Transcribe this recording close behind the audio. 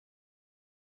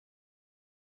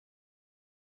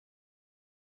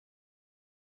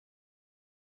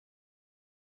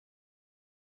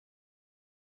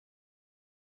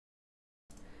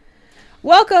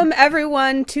Welcome,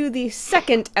 everyone, to the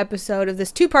second episode of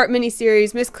this two-part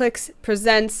miniseries, Misscliks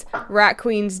presents Rat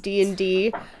Queens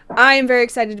D&D. I am very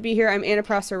excited to be here. I'm Anna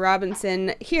Prosser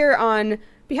Robinson, here on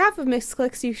behalf of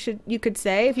Misscliks, you could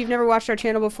say. If you've never watched our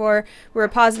channel before, we're a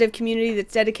positive community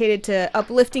that's dedicated to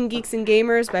uplifting geeks and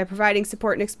gamers by providing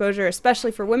support and exposure,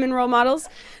 especially for women role models.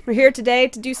 We're here today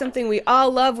to do something we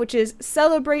all love, which is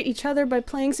celebrate each other by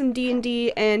playing some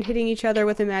D&D and hitting each other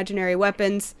with imaginary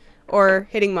weapons. Or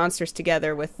hitting monsters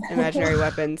together with imaginary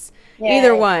weapons. Yay.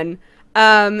 Either one.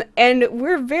 And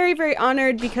we're very, very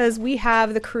honored because we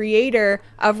have the creator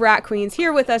of Rat Queens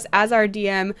here with us as our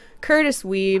DM. Curtis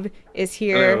Weeb is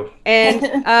here. Hello.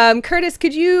 And Curtis,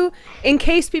 could you, in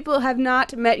case people have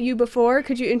not met you before,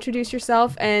 could you introduce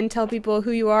yourself and tell people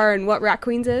who you are and what Rat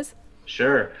Queens is?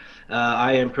 Sure.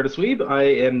 I am Curtis Weeb. I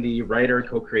am the writer and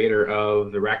co-creator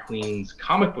of the Rat Queens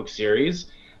comic book series.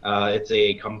 It's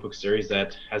a comic book series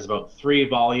that has about 3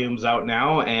 volumes out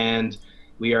now, and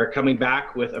we are coming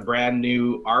back with a brand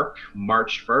new arc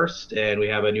March 1st, and we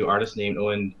have a new artist named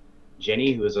Owen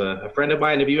Jenny, who is a friend of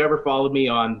mine. If you ever followed me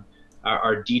on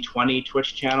our D20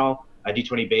 Twitch channel,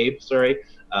 D20 Babe, sorry,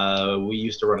 we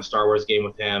used to run a Star Wars game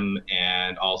with him,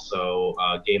 and also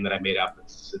a game that I made up.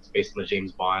 It's based on the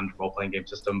James Bond role-playing game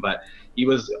system, but he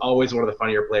was always one of the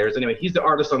funnier players. Anyway, he's the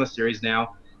artist on the series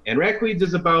now. And Rat Queens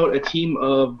is about a team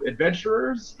of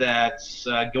adventurers that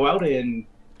go out and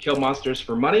kill monsters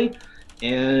for money,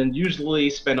 and usually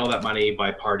spend all that money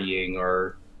by partying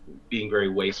or being very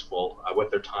wasteful with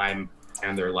their time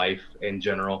and their life in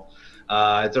general.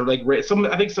 It's a, like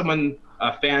I think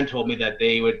a fan told me that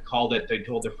they told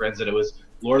their friends that it was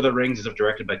Lord of the Rings as if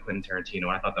directed by Quentin Tarantino,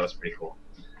 and I thought that was pretty cool.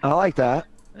 I like that.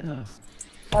 Yeah.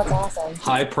 That's awesome.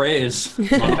 High praise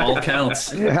on all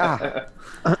counts. Yeah.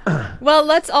 Well,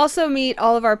 let's also meet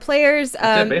all of our players.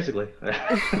 That's it, basically.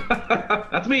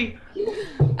 That's me.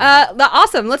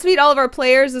 Awesome. Let's meet all of our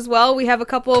players as well. We have a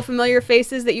couple familiar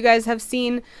faces that you guys have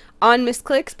seen on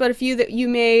Misscliks, but a few that you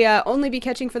may only be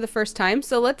catching for the first time.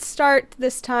 So let's start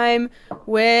this time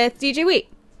with DJ Wheat.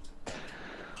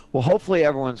 Well, hopefully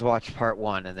everyone's watched part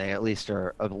 1 and they at least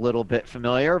are a little bit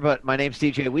familiar, but my name's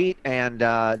DJ Wheat, and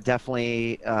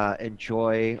definitely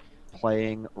enjoy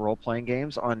playing role-playing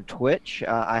games on Twitch.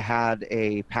 I had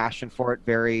a passion for it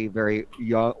very, very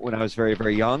young, when I was very,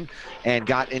 very young, and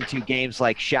got into games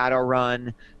like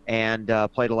Shadowrun and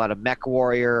played a lot of Mech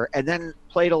Warrior, and then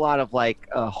played a lot of like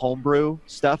homebrew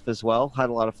stuff as well. Had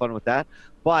a lot of fun with that,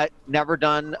 but never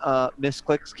done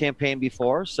Misscliks campaign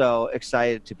before, so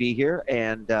excited to be here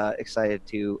and excited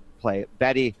to play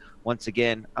Betty. Once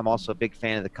again, I'm also a big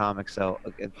fan of the comics, so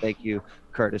again, thank you,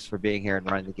 Curtis, for being here and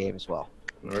running the game as well.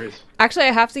 No worries. Actually,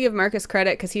 I have to give Marcus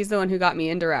credit because he's the one who got me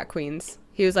into Rat Queens.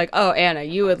 He was like, "Oh, Anna,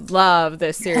 you would love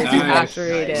this series. You have to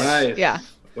read it." Nice. Yeah.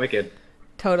 Wicked.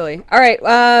 Totally. All right.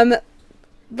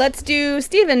 Let's do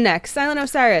Steven next. Silent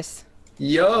Osiris.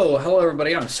 Yo, hello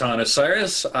everybody, I'm Silent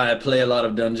Osiris. I play a lot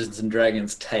of Dungeons and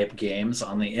Dragons type games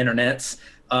on the internets.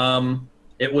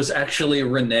 It was actually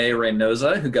Renee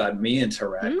Reynosa who got me into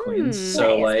Rat Queens.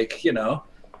 So nice. like, you know,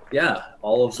 yeah,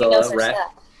 all of the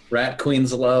Rat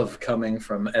Queens love coming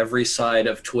from every side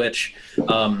of Twitch.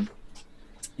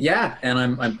 Yeah, and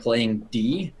I'm playing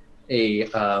D,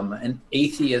 an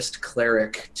atheist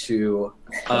cleric to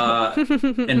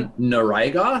an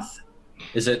Narigoth.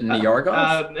 Is it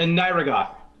Nyargoth?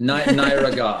 Nyragoth.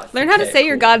 Nyragoth. Learn how to say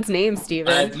your god's name,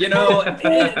 Steven. You know,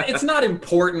 it's not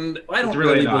important. I don't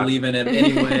really believe in it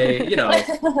anyway. You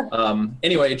know.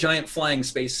 Anyway, a giant flying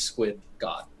space squid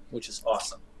god, which is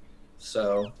awesome.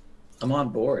 So I'm on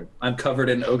board. I'm covered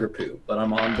in ogre poo, but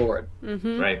I'm on board.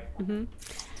 Right.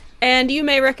 And you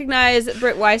may recognize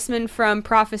Britt Weissman from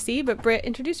Prophecy, but Britt,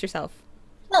 introduce yourself.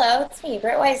 Hello, it's me,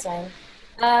 Britt Weissman.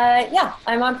 Yeah,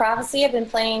 I'm on Prophecy. I've been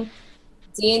playing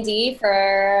D&D for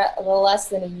a little less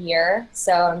than a year,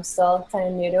 so I'm still kind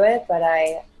of new to it, but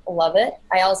I love it.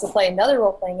 I also play another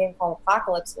role-playing game called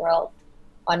Apocalypse World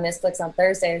on Misscliks on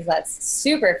Thursdays. That's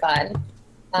super fun.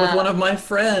 With one of my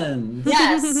friends.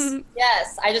 Yes,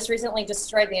 yes. I just recently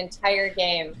destroyed the entire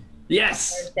game.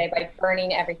 Yes. Thursday by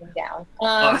burning everything down.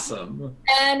 Awesome.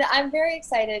 And I'm very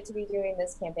excited to be doing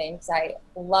this campaign because I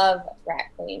love Rat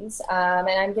Queens. And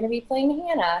I'm going to be playing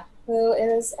Hannah, who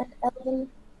is an elven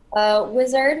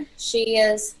wizard. She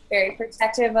is very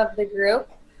protective of the group,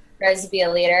 tries to be a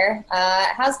leader,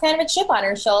 has kind of a chip on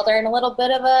her shoulder and a little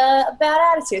bit of a bad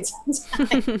attitude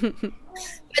sometimes.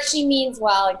 But she means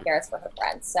well and cares for her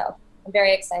friends. So I'm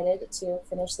very excited to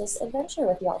finish this adventure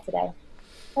with y'all today.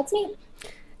 That's me.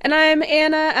 And I'm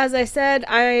Anna. As I said,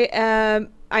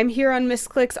 I'm here on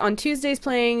Misscliks on Tuesdays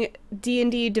playing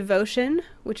D&D Devotion,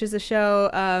 which is a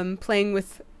show playing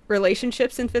with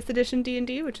relationships in 5th edition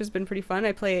D&D, which has been pretty fun.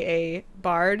 I play a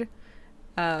bard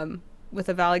with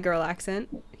a Valley Girl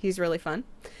accent. He's really fun.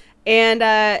 And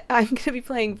I'm going to be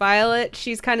playing Violet.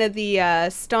 She's kind of the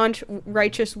staunch,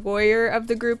 righteous warrior of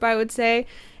the group, I would say.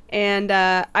 And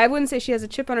I wouldn't say she has a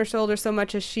chip on her shoulder so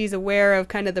much as she's aware of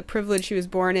kind of the privilege she was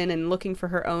born in and looking for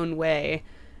her own way.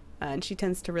 And she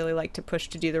tends to really like to push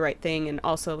to do the right thing, and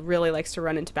also really likes to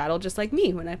run into battle just like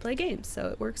me when I play games. So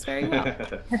it works very well.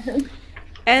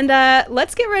 And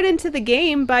let's get right into the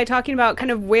game by talking about kind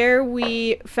of where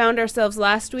we found ourselves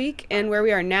last week and where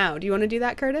we are now. Do you want to do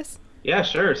that, Curtis? Yeah,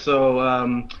 sure.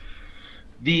 So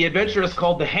the adventure is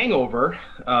called The Hangover,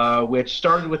 which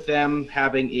started with them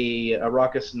having a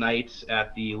raucous night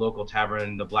at the local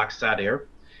tavern, the Black Satyr.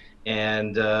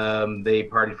 And they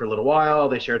partied for a little while,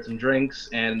 they shared some drinks,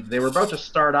 and they were about to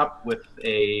start up with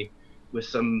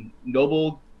some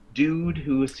noble dude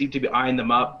who seemed to be eyeing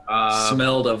them up.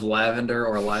 Smelled of lavender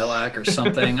or lilac or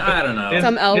something. I don't know.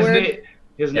 Some L word.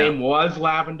 His name was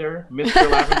Lavender, Mr.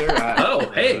 Lavender.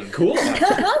 Oh, hey, cool.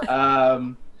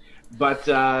 But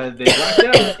they blacked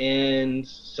out, and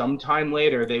sometime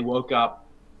later they woke up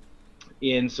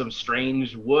in some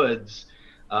strange woods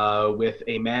with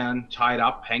a man tied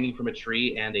up, hanging from a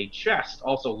tree, and a chest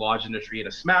also lodged in a tree, and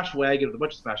a smash wagon with a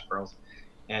bunch of smash pearls.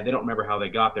 And they don't remember how they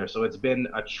got there. So it's been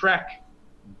a trek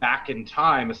back in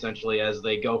time, essentially, as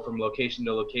they go from location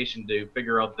to location to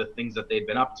figure out the things that they'd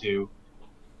been up to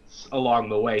along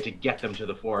the way to get them to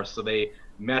the forest. So they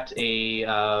met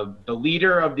the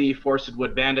leader of the Forested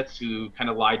Wood Bandits, who kind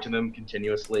of lied to them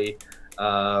continuously.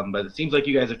 But it seems like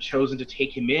you guys have chosen to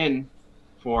take him in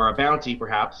for a bounty,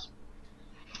 perhaps.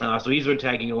 So he's been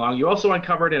tagging along. You also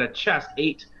uncovered in a chest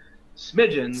 8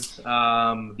 smidgens,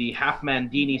 the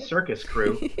Half-Mandini circus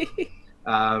crew.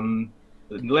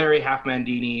 Larry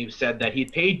Half-Mandini said that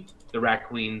he'd paid the Rat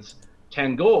Queens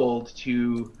 10 gold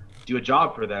to do a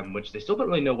job for them, which they still don't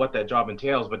really know what that job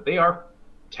entails, but they are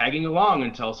tagging along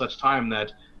until such time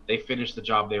that they finish the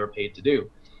job they were paid to do.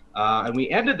 And we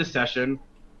ended the session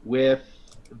with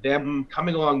them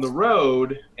coming along the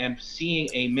road and seeing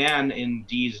a man in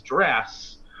Dee's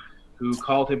dress who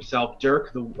called himself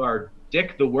Dick the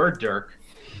Word Dirk.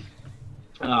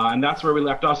 And that's where we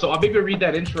left off. So I'll maybe read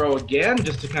that intro again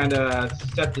just to kind of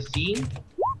set the scene.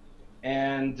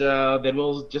 And then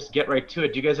we'll just get right to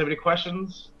it. Do you guys have any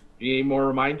questions? Any more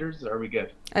reminders? Are we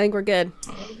good? I think we're good.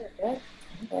 Good.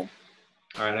 All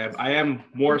right. I am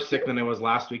more sick than I was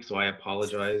last week, so I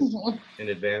apologize in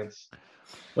advance.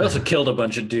 We also killed a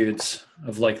bunch of dudes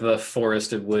of like the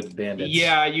Forested Wood Bandits.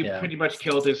 Yeah, you pretty much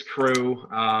killed his crew,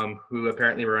 who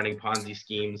apparently were running Ponzi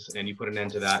schemes, and you put an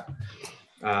end to that.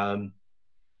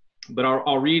 But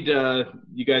I'll read.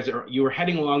 You were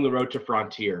heading along the road to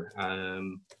Frontier,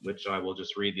 which I will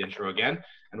just read the intro again,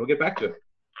 and we'll get back to it.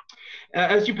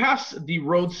 As you pass the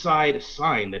roadside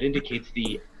sign that indicates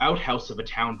the outhouse of a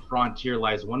town Frontier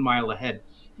lies 1 mile ahead,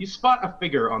 you spot a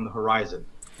figure on the horizon.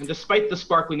 And despite the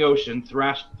sparkling ocean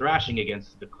thrashing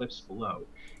against the cliffs below,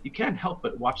 you can't help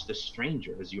but watch this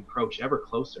stranger as you approach ever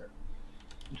closer.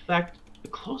 In fact, the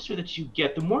closer that you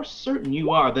get, the more certain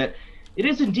you are that it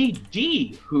is indeed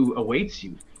Dee who awaits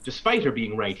you, despite her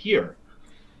being right here.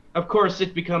 Of course,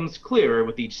 it becomes clearer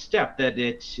with each step that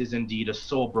it is indeed a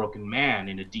soul-broken man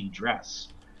in a Dee dress.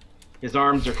 His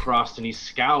arms are crossed and he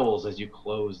scowls as you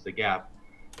close the gap.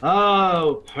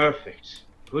 Oh, perfect.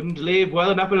 Couldn't leave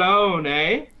well enough alone,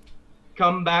 eh?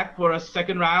 Come back for a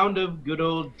second round of good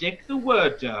old Dick the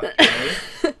Word Dirk,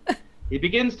 eh? He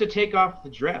begins to take off the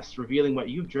dress, revealing what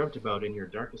you've dreamt about in your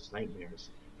darkest nightmares,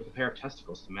 with a pair of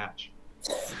testicles to match.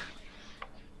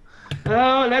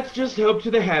 Oh, let's just hope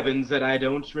to the heavens that I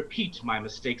don't repeat my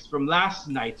mistakes from last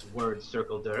night's word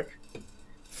circle, Dirk.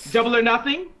 Double or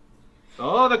nothing?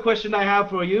 Oh, the question I have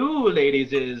for you,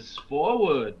 ladies, is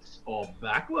forwards or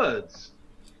backwards?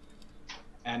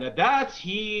 And at that,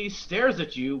 he stares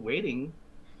at you, waiting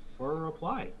for a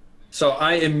reply. So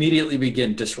I immediately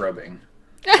begin disrobing.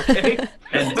 Okay.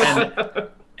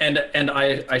 and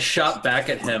I shot back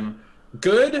at him.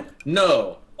 Good?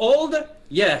 No. Old?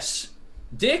 Yes.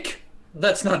 Dick?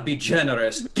 Let's not be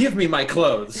generous. Give me my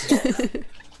clothes.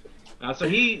 So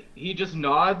he just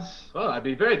nods. Oh, I'd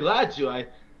be very glad to. I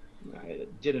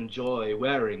did enjoy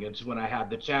wearing it when I had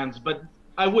the chance, but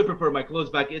I would prefer my clothes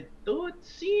back. Though it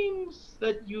seems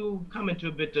that you come into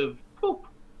a bit of poop.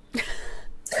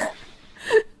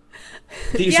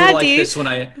 These were like this when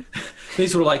I.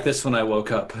 These were like this when I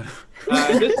woke up.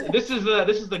 This is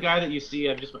the guy that you see.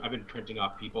 I've been printing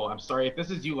off people. I'm sorry if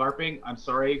this is you LARPing. I'm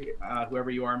sorry,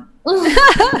 whoever you are. But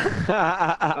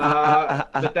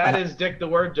that is Dick the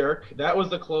Word Dirk. That was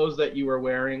the clothes that you were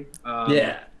wearing.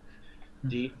 Yeah.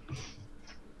 D.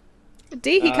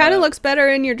 D, he kind of looks better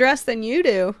in your dress than you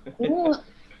do.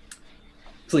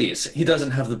 Please, he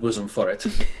doesn't have the bosom for it.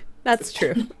 That's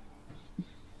true.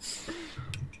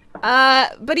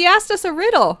 But he asked us a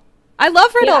riddle. I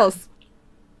love riddles.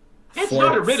 Yeah. It's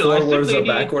not a riddle. Forwards or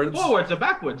backwards? Forwards or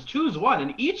backwards. Choose one,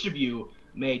 and each of you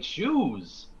may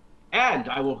choose. And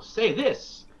I will say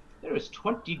this. There is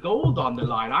 20 gold on the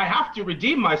line. I have to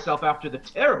redeem myself after the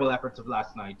terrible efforts of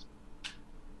last night.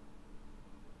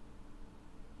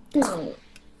 Well,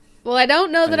 I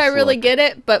don't know that I really get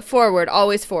it, but forward.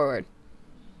 Always forward.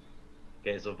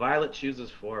 Okay, so Violet chooses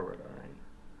forward. All right.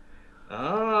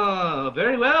 Ah,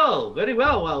 very well. Very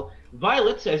well. Well,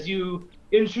 Violet, as you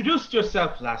introduced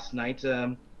yourself last night,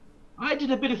 I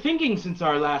did a bit of thinking since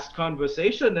our last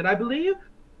conversation, and I believe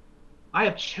I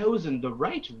have chosen the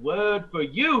right word for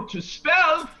you to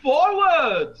spell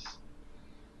forwards.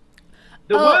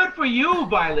 The word for you,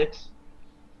 Violet,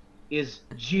 is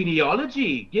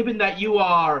genealogy, given that you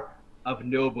are of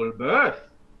noble birth.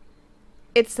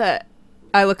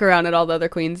 I look around at all the other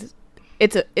queens.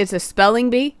 It's a spelling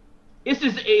bee? This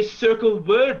is a circle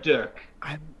word, Dirk.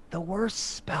 I'm the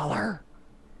worst speller.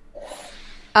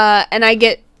 And I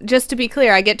get, just to be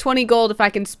clear, I get 20 gold if I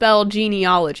can spell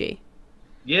genealogy.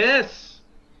 Yes.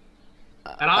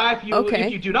 And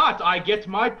if you do not, I get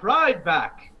my pride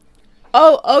back.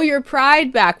 Oh, your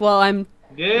pride back. Well, I'm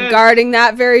guarding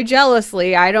that very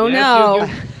jealously. I don't know.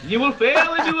 You will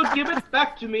fail and you will give it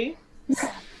back to me.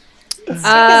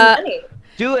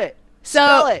 Do it. So,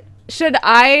 spell it. Should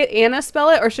Anna spell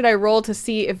it, or should I roll to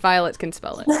see if Violet can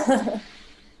spell it?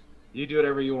 You do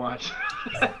whatever you want.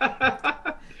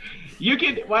 You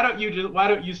can. Why don't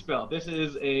you spell? This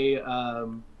is a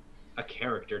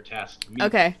character test.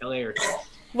 Okay. Player test.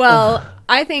 Well,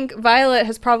 I think Violet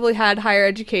has probably had higher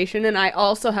education, and I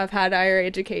also have had higher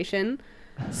education.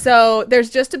 So there's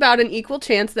just about an equal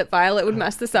chance that Violet would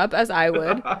mess this up as I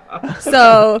would.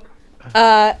 So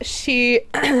she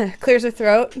clears her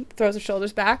throat, throws her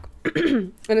shoulders back,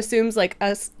 and assumes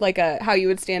how you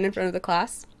would stand in front of the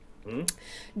class. Hmm?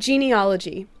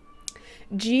 Genealogy.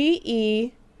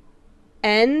 Geneology.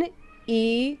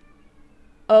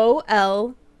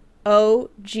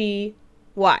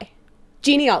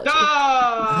 Genealogy.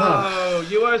 Oh,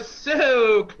 you are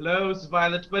so close,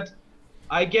 Violet, but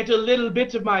I get a little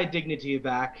bit of my dignity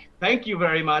back. Thank you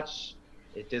very much.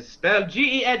 It is spelled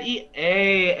Genealogy.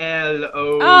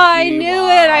 Oh, I knew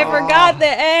it. I forgot the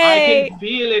A. I can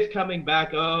feel it coming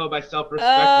back. Oh, my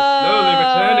self-respect is slowly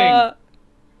returning.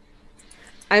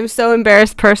 I'm so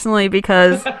embarrassed personally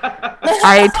because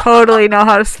I totally know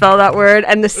how to spell that word,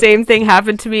 and the same thing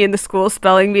happened to me in the school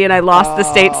spelling bee, and I lost the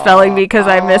state spelling bee because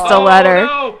I missed a letter.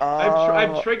 No.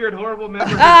 I've triggered horrible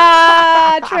memories.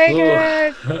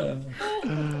 Triggered.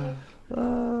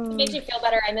 It makes you feel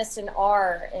better. I missed an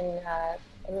R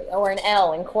or an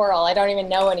L in choral. I don't even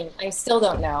know I still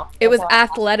don't know. It was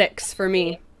athletics for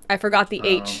me. I forgot the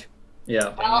H.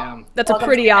 Yeah. Well, that's a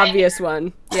pretty obvious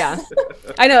one. Yeah.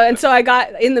 I know. And so I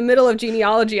got in the middle of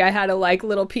genealogy, I had a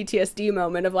little PTSD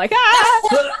moment of I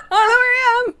don't know where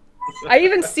I am. I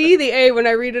even see the A when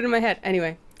I read it in my head.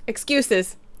 Anyway,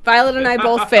 excuses. Violet and I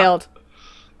both failed.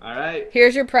 All right.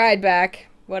 Here's your pride back.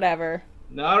 Whatever.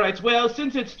 All right. Well,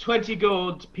 since it's 20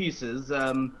 gold pieces,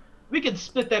 we can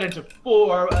split that into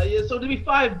 4. So it'll be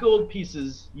 5 gold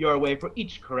pieces your way for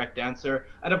each correct answer.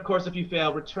 And of course, if you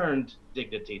fail, returned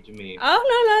dignity to me.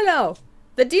 Oh, no.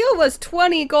 The deal was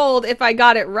 20 gold if I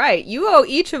got it right. You owe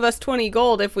each of us 20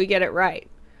 gold if we get it right.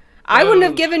 I wouldn't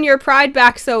have given your pride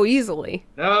back so easily.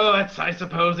 Oh, I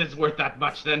suppose it's worth that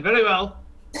much then. Very well.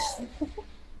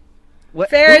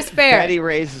 Fair is fair. Betty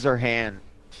raises her hand.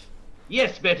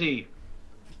 Yes, Betty.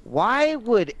 Why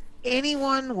would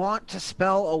anyone want to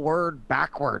spell a word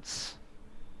backwards?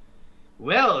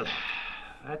 Well,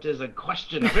 that is a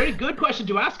very good question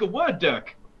to ask a word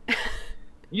duck.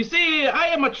 You see, I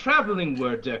am a traveling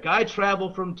word duck. I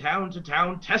travel from town to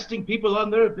town, testing people on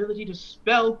their ability to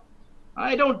spell.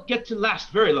 I don't get to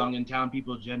last very long in town.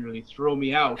 People generally throw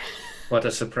me out. What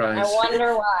a surprise. I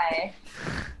wonder why.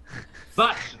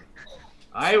 But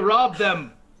I rob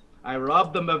them. I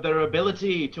rob them of their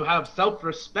ability to have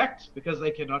self-respect because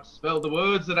they cannot spell the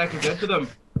words that I present to them.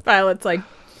 Violet's like...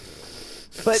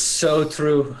 But so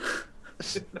true.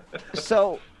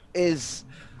 So is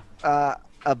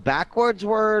a backwards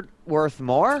word worth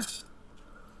more?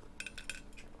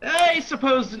 I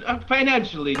suppose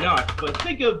financially not, but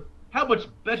think of how much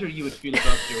better you would feel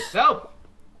about yourself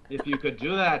if you could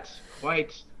do that.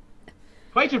 Quite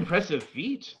impressive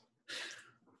feat.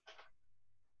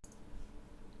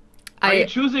 Are you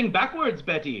choosing backwards,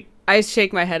 Betty? I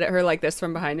shake my head at her like this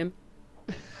from behind him.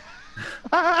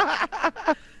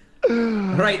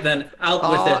 Right then, out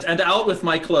with it, and out with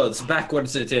my clothes.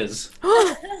 Backwards it is.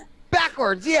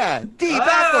 Backwards, yeah. D,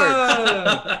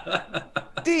 backwards.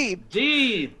 D.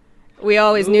 D. We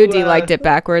always knew D liked it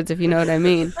backwards, if you know what I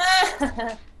mean.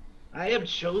 I have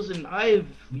chosen.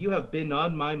 You have been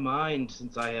on my mind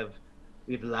since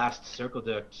we've last circled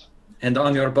it. And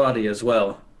on your body as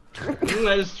well.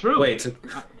 That is true. Wait.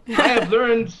 I have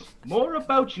learned more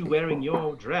about you wearing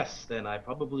your dress than I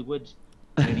probably would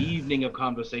in an evening of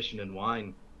conversation and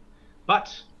wine.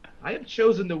 But I have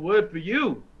chosen the word for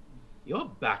you.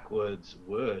 Your backwards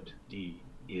word, D,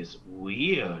 is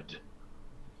weird.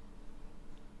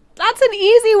 That's an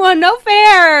easy one. No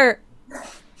fair.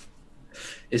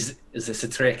 Is this a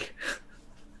trick?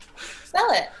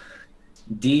 Spell it.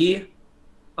 D-R-I-E.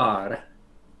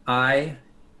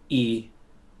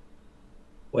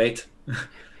 Wait.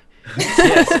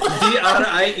 Yes,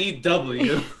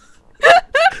 D-R-I-E-W.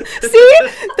 See?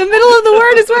 The middle of the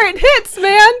word is where it hits,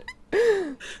 man.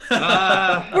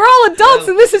 We're all adults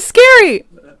and this is scary.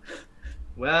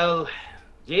 Well,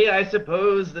 D, I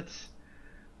suppose that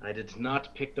I did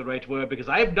not pick the right word because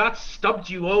I have not stumped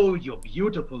you, your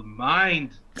beautiful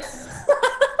mind.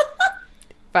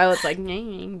 Violet's like,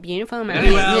 beautiful mind.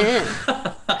 Very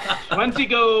well. 20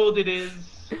 gold it is.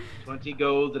 20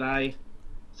 gold, and I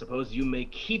suppose you may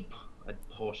keep a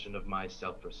portion of my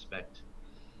self-respect.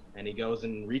 And he goes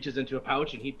and reaches into a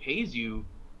pouch and he pays you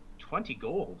 20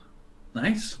 gold.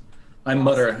 Nice. I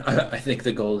mutter, I think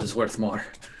the gold is worth more.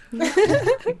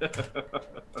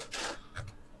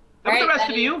 How about the rest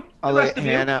of you? I'll let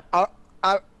Hannah.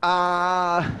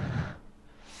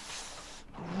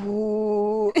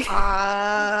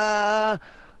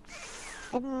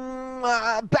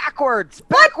 Backwards.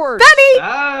 Backwards. Betty,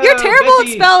 you're terrible at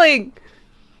spelling.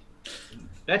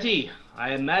 Betty,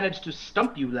 I managed to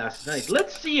stump you last night.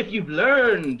 Let's see if you've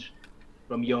learned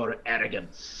from your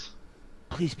arrogance.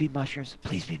 Please be mushrooms.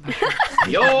 Please be mushrooms.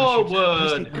 Your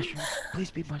word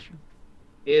Please be mushrooms.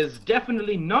 is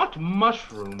definitely not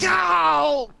mushroom.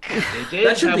 Oh! It is,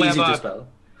 That should be easy to however, spell.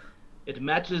 it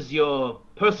matches your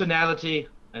personality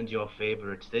and your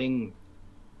favorite thing.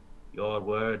 Your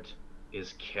word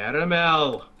is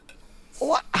caramel.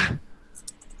 What?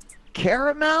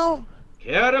 Caramel?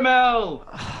 Caramel.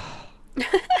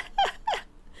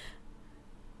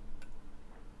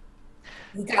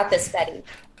 You got this, Betty.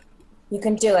 You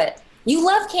can do it. You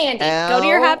love candy. Go to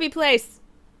your happy place.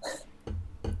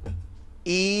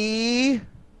 E.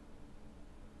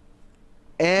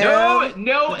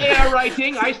 No air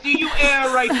writing. I see you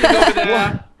air writing over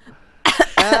there.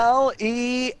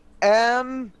 L-E-M-E-R-A-C.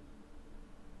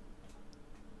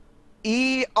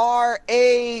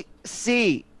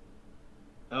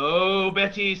 Oh,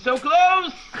 Betty, so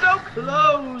close, so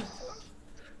close.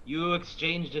 You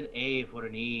exchanged an A for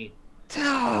an E.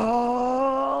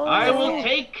 Oh, I will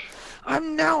take.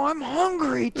 I'm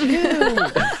hungry too.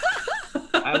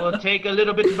 I will take a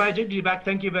little bit of my dignity back.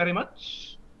 Thank you very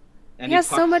much. And He has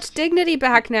so much dignity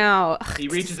back now. He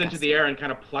reaches into the air and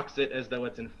kind of plucks it as though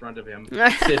it's in front of him.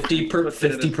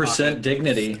 50%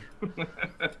 dignity.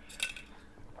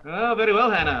 Oh, very well,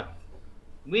 Hannah.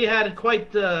 We had quite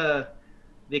the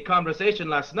conversation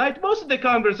last night. Most of the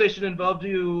conversation involved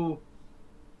you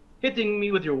hitting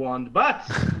me with your wand, but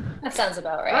That sounds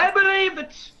about right. I believe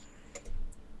that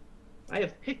I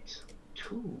have picked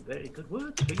 2 very good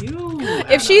words for you. Hannah.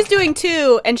 If she's doing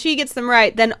 2 and she gets them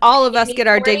right, then all of us get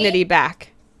our dignity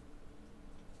back.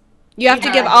 You have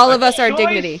to give all of us our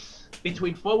dignity.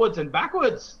 Between forwards and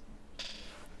backwards.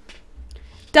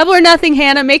 Double or nothing,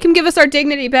 Hannah. Make him give us our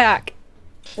dignity back.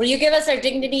 Will you give us our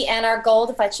dignity and our gold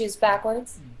if I choose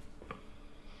backwards?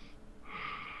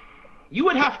 You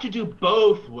would have to do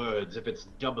both words if it's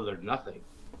double or nothing.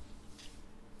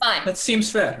 Fine. That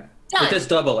seems fair. Done. It is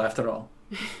double after all.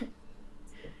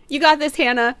 You got this,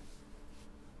 Hannah.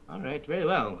 All right, very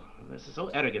well. This is so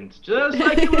arrogant, just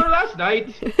like you were last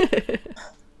night.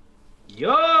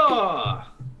 Your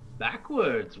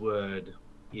backwards word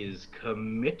is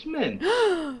commitment.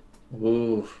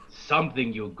 Ooh.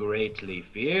 Something you greatly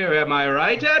fear. Am I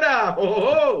right, Anna?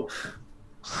 Oh,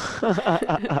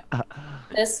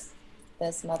 This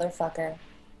motherfucker.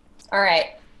 All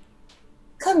right.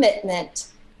 Commitment.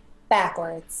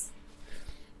 Backwards.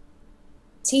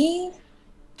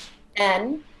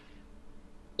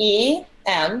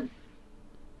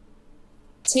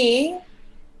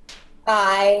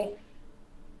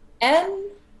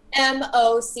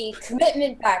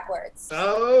 Commitment backwards.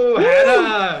 oh,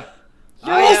 Hannah!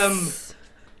 Yes.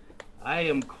 I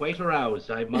am quite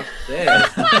aroused, I must say.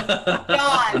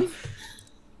 God.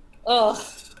 Ugh.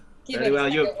 Give Very me well.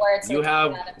 a second word so You we can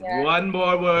have get out of here. one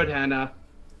more word, Hannah.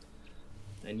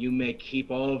 and you may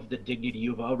keep all of the dignity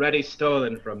you've already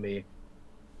stolen from me.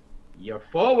 Your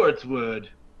forward's word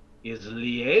is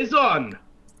liaison.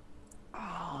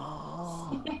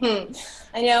 Oh.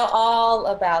 I know all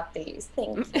about these.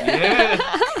 Thank you.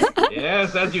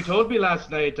 Yes, as you told me last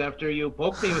night after you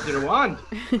poked me with your wand.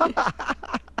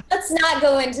 Let's not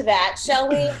go into that, shall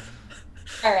we?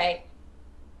 All right.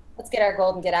 Let's get our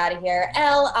gold and get out of here.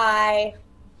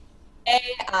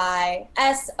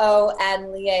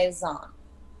 Liaison, liaison.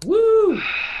 Woo!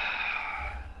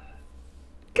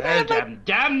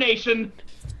 Damnation!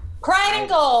 Pride and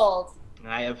gold.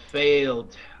 I have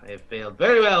failed. I have failed.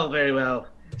 Very well, very well.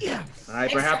 Yeah. I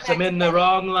perhaps am in the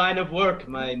wrong line of work.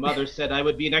 My mother said I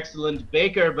would be an excellent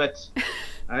baker, but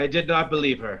I did not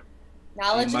believe her.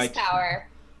 Knowledge is power.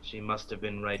 She must have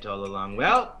been right all along.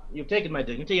 Well, you've taken my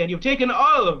dignity, and you've taken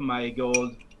all of my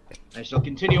gold. I shall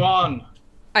continue on.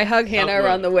 I hug Hannah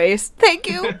around the waist. Thank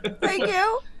you. Thank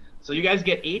you. So you guys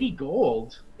get 80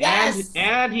 gold. Yes!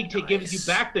 And he gives you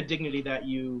back the dignity that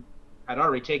you had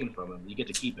already taken from him. You get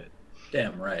to keep it.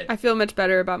 Damn right. I feel much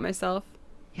better about myself.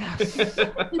 Yes.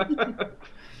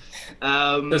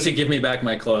 Does he give me back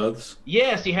my clothes?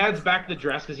 Yes, he hands back the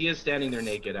dress because he is standing there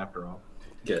naked after all.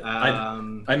 Good.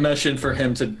 I motioned for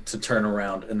him to turn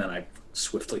around, and then I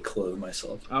swiftly clothe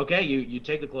myself. Okay, you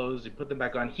take the clothes, you put them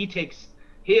back on. He takes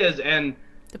his, and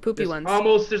The poopy ones.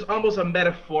 there's almost a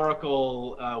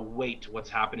metaphorical weight to what's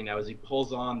happening now as he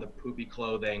pulls on the poopy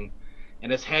clothing,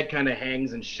 and his head kind of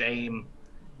hangs in shame,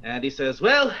 and he says,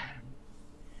 "Well,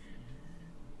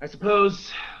 I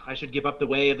suppose I should give up the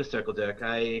way of the circle jerk.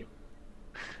 I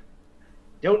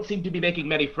don't seem to be making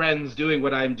many friends doing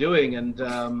what I'm doing, and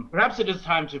perhaps it is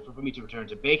time for me to return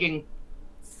to baking.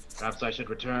 Perhaps I should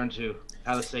return to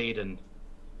Palisade and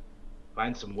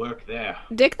find some work there."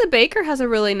 Dick the Baker has a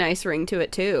really nice ring to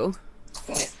it, too.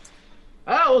 Oh,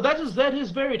 well, that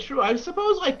is very true. I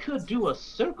suppose I could do a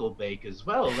circle bake as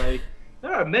well.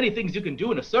 There are many things you can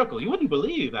do in a circle. You wouldn't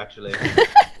believe, actually.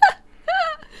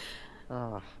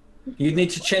 Oh. You need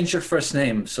to change your first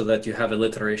name so that you have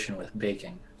alliteration with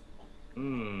baking.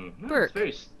 Burke.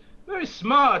 Very, very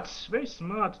smart. Very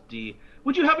smart, Dee.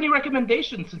 Would you have any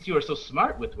recommendations since you are so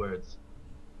smart with words?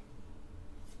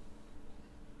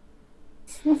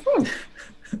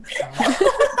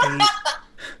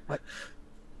 What?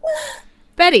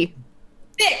 Betty.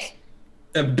 Dick.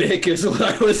 Bick is what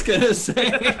I was gonna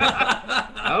say.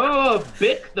 Oh,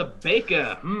 Bick the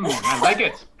Baker. I like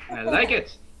it. I like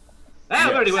it. Ah,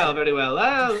 Yes. very well, very well.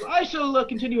 I shall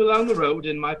continue along the road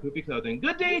in my poopy clothing.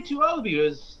 Good day to all of you.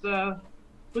 It's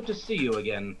good to see you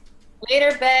again.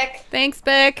 Later, Beck. Thanks,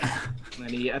 Bick.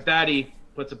 And at that, he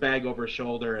puts a bag over his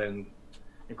shoulder and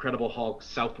Incredible Hulk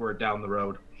southward down the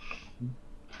road.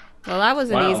 Well, that was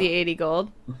an Wow. easy 80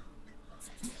 gold.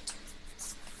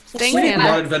 Thanks, More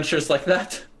Hannah. adventures like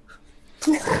that.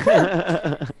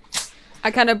 I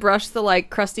kind of brushed the,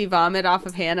 crusty vomit off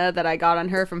of Hannah that I got on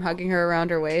her from hugging her around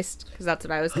her waist, because that's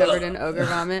what I was covered in, ogre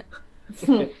vomit.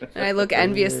 And I look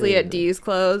enviously at Dee's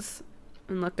clothes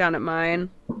and look down at mine.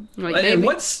 I'm like, In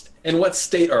maybe. what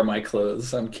state are my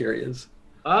clothes? I'm curious.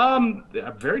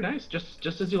 Very nice. Just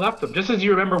as you left them. Just as you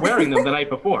remember wearing them the night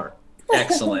before.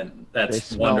 Excellent. They That's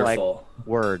smell wonderful. like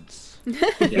words.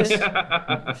 Yes.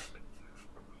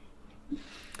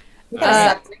 You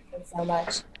guys stop drinking so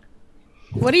much.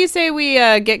 What do you say we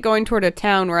get going toward a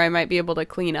town where I might be able to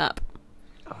clean up?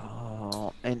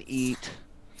 Oh, and eat.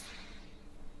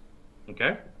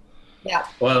 Okay. Yeah,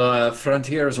 Well,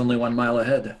 Frontier is only 1 mile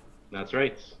ahead. That's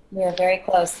right. we're very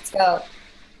close. Let's go.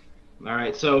 All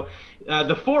right, so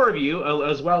the four of you,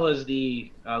 as well as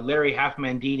the Larry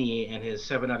Halfmandini and his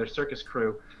 7 other circus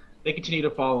crew, they continue to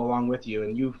follow along with you,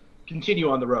 and you continue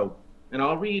on the road. And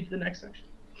I'll read the next section.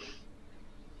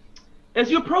 As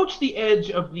you approach the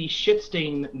edge of the shit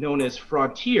stain known as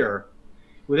Frontier,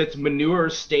 with its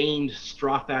manure-stained,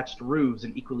 straw-thatched roofs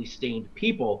and equally stained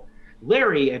people,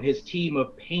 Larry and his team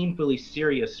of painfully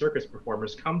serious circus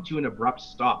performers come to an abrupt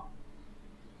stop.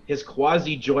 His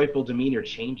quasi-joyful demeanor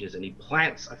changes, and he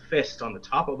plants a fist on the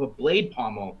top of a blade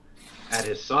pommel at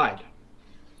his side.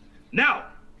 "Now,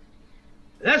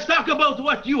 let's talk about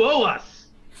what you owe us.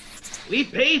 We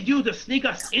paid you to sneak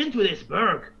us into this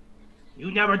burg.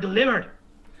 You never delivered.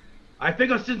 I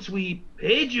figure since we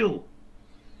paid you,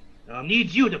 I'll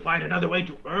need you to find another way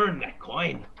to earn that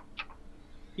coin."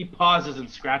 He pauses and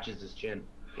scratches his chin.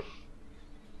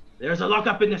 "There's a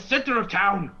lockup in the center of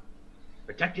town,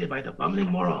 protected by the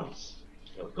bumbling morons.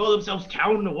 They'll call themselves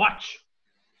Town Watch."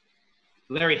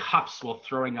 Larry huffs while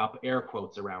throwing up air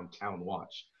quotes around Town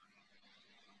Watch.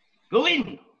 "Go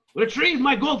in, retrieve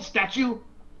my gold statue,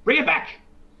 bring it back.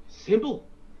 Simple.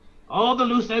 all the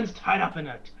loose ends tied up in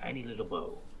a tiny little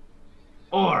bow.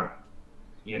 Or,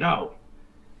 you know,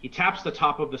 he taps the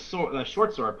top of the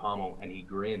short sword pommel and he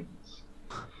grins.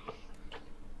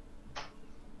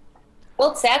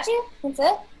 Gold statue? That's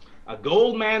it? A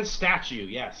gold man statue,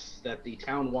 yes, that the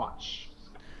town watch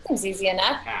Seems easy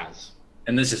enough. has.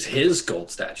 And this is his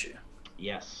gold statue.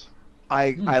 Yes.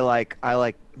 I like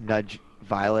nudge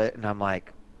Violet, and I'm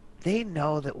like, they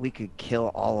know that we could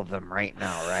kill all of them right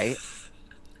now, right?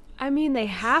 I mean, they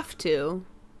have to.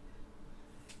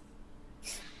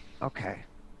 Okay.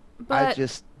 But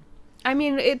I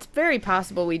mean, it's very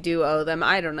possible we do owe them.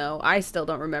 I don't know. I still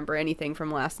don't remember anything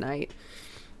from last night.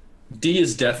 D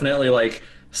is definitely like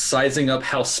sizing up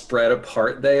how spread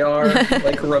apart they are,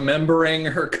 like remembering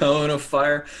her cone of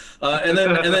fire, and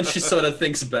then she sort of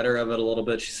thinks better of it a little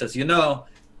bit. She says, "You know,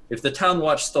 if the town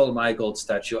watch stole my gold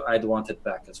statue, I'd want it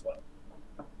back as well."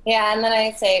 Yeah, and then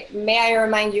I say, may I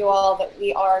remind you all that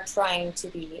we are trying to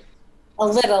be a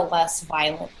little less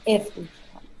violent if we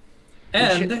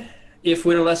can. And if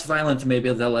we're less violent,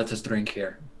 maybe they'll let us drink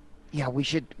here. Yeah, we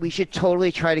should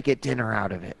totally try to get dinner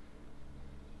out of it.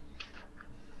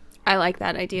 I like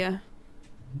that idea.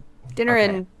 Dinner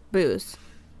and booze.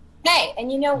 Hey,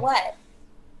 and you know what?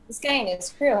 This guy and his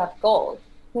crew have gold.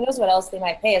 Who knows what else they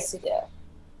might pay us to do?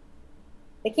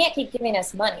 They can't keep giving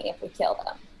us money if we kill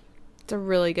them. It's a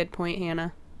really good point,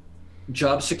 Hannah.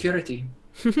 Job security.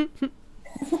 All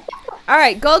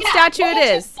right, gold statue it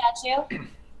is. Statue.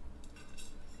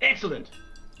 Excellent.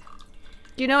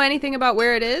 Do you know anything about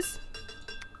where it is?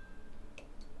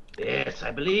 Yes,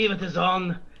 I believe it is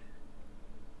on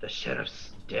the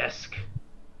sheriff's desk.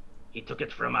 He took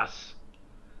it from us.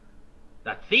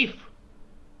 That thief.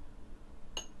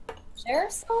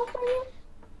 Sheriff stole from you?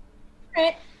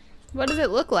 Alright. What does it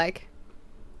look like?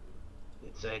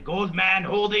 It's a gold man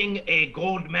holding a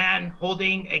gold man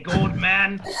holding a gold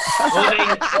man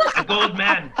holding a gold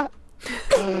man.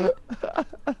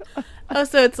 Oh,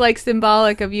 so it's like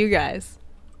symbolic of you guys.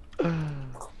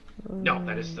 No,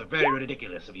 that is very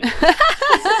ridiculous of you.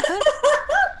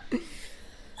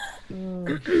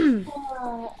 Okay.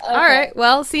 All right,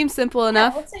 well, seems simple Yeah,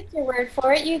 enough. we'll take your word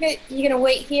for it. You gonna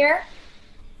wait here?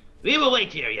 We will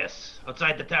wait here, yes,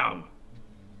 outside the town.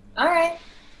 Alright.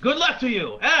 Good luck to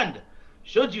you, and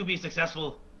should you be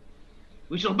successful,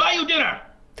 we shall buy you dinner.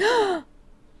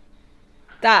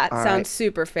 That All sounds right.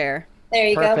 super fair. There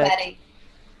you go, Perfect. Betty.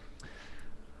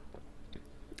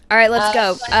 All right, let's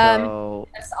go. So,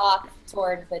 Us off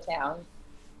toward the town.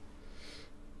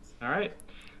 All right.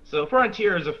 So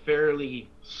Frontier is a fairly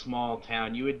small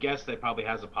town. You would guess that probably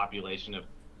has a population of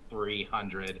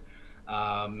 300.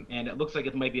 And it looks like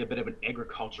it might be a bit of an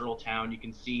agricultural town. You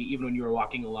can see, even when you were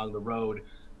walking along the road,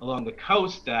 along the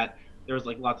coast, that there's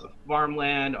like lots of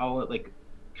farmland, all like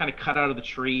kind of cut out of the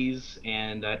trees,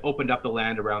 and opened up the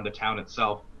land around the town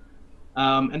itself.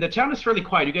 And the town is fairly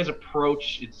quiet. You guys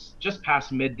approach, it's just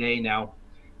past midday now.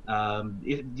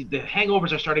 The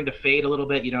hangovers are starting to fade a little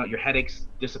bit. You know, your headache's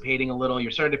dissipating a little.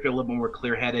 You're starting to feel a little more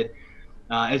clear-headed.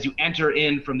 As you enter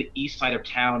in from the east side of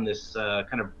town, this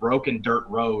kind of broken dirt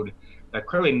road, that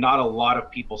clearly not a lot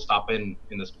of people stop in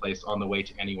this place on the way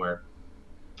to anywhere.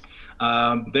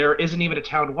 There isn't even a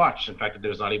town watch. In fact,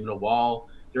 there's not even a wall.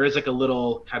 There is like a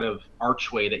little kind of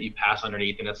archway that you pass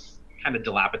underneath, and it's kind of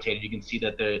dilapidated. You can see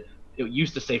that it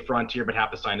used to say Frontier, but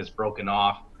half the sign is broken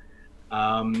off.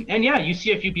 And yeah, you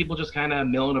see a few people just kind of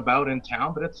milling about in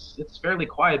town, but it's fairly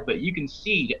quiet. But you can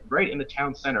see right in the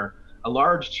town center a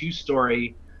large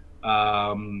 2-story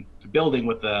building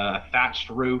with a thatched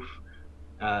roof,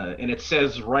 and it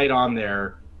says right on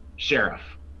there, Sheriff.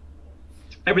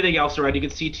 Everything else around, you can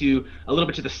see to a little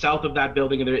bit to the south of that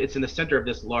building, and it's in the center of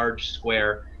this large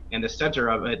square, and the center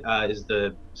of it is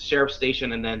the sheriff's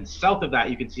station, and then south of that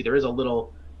you can see there is a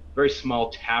little, very small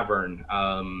tavern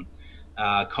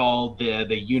called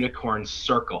the Unicorn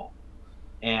Circle,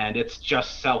 and it's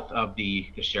just south of the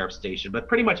sheriff's station. But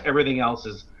pretty much everything else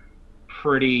is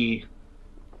pretty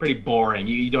boring.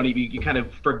 You don't even, you kind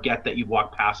of forget that you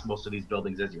walk past most of these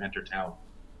buildings as you enter town.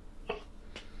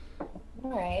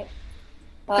 All right.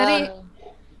 Betty?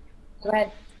 Go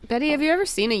ahead. Betty, have you ever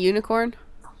seen a unicorn?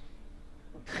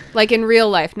 Like in real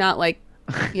life, not like,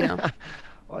 you know.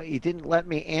 well, you didn't let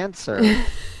me answer.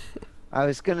 I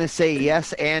was going to say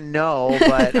yes and no,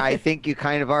 but I think you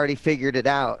kind of already figured it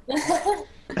out.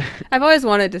 I've always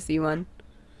wanted to see one.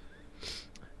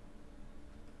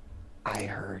 I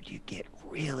heard you get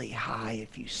really high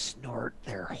if you snort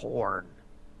their horn.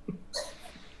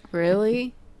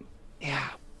 Really? Yeah.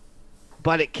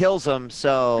 But it kills them,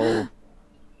 so...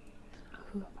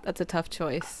 That's a tough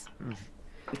choice.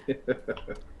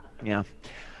 Yeah.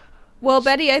 Well,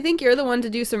 Betty, I think you're the one to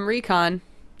do some recon.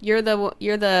 You're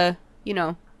the you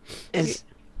know. Is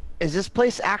this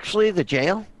place actually the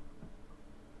jail?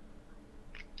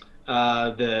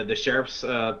 The sheriff's,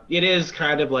 it is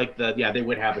kind of like they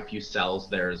would have a few cells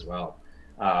there as well.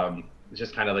 It's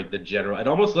just kind of like the general, it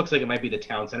almost looks like it might be the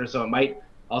town center, so it might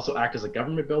also act as a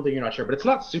government building, you're not sure, but it's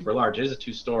not super large. It is a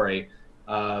 2-story.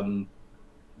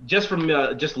 Just from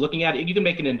just looking at it, you can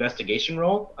make an investigation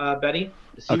roll, Betty,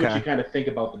 to see what you kind of think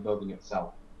about the building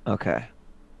itself. Okay.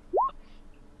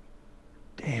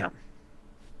 Damn.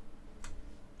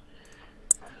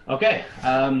 Okay.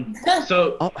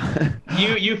 So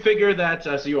you figure that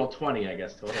so you roll 20, I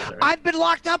guess, total there. I've been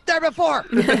locked up there before.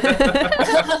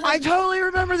 I totally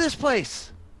remember this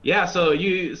place. Yeah. So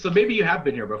maybe you have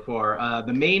been here before.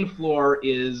 The main floor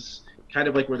is kind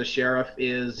of like where the sheriff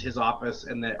is, his office,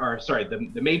 and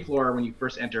the main floor when you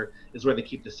first enter is where they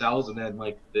keep the cells, and then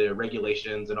like the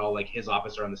regulations and all like his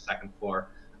office are on the second floor.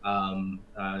 And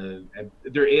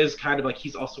there is kind of like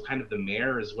he's also kind of the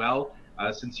mayor as well.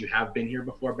 Since you have been here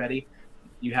before, Betty,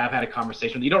 you have had a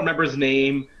conversation. You don't remember his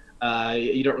name.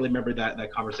 You don't really remember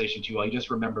that conversation too well. You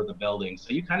just remember the building,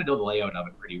 so you kind of know the layout of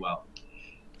it pretty well.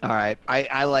 All right,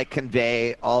 I like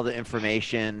convey all the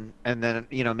information, and then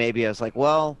maybe I was like,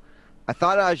 well, I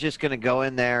thought I was just gonna go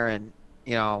in there and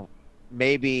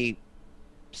maybe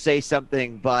say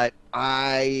something, but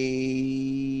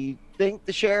I think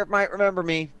the sheriff might remember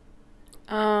me.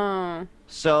 Oh.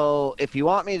 So if you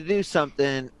want me to do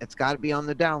something, it's got to be on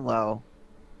the down low.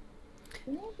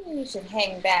 Maybe we should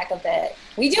hang back a bit.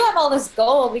 We do have all this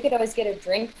gold. We could always get a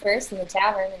drink first in the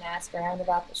tavern and ask around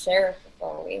about the sheriff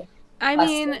before we... I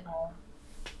mean,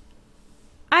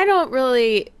 I don't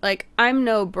really, I'm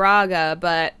no Braga,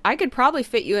 but I could probably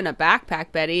fit you in a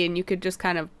backpack, Betty, and you could just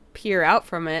kind of peer out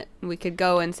from it. And we could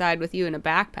go inside with you in a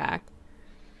backpack.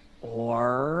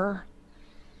 Or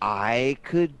I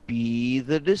could be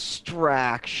the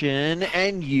distraction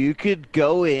and you could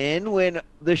go in when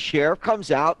the sheriff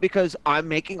comes out because I'm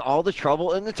making all the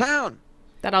trouble in the town.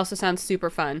 That also sounds super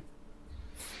fun.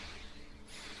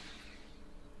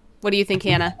 What do you think,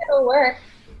 Hannah? It'll work.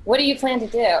 What do you plan to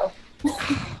do?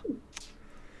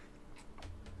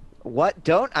 What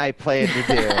don't I plan to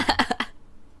do?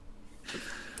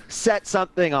 Set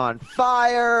something on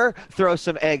fire, throw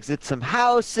some eggs at some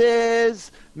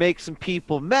houses, make some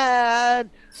people mad,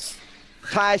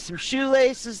 tie some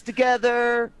shoelaces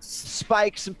together,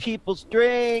 spike some people's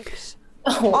drinks,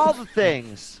 all the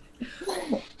things.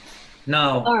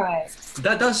 Now, All right.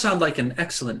 that does sound like an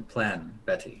excellent plan,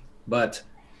 Betty, but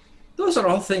those are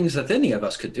all things that any of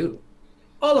us could do.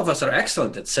 All of us are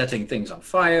excellent at setting things on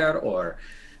fire or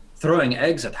throwing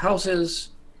eggs at houses.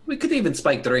 We could even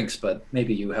spike drinks, but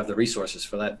maybe you have the resources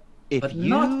for that. If but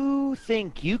you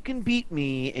think you can beat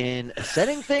me in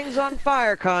setting things on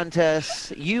fire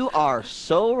contests, you are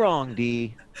so wrong,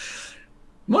 D.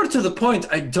 More to the point,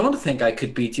 I don't think I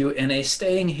could beat you in a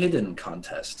staying hidden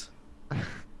contest.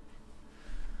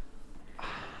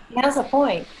 He has a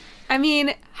point. I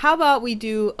mean, how about we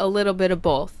do a little bit of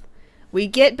both? We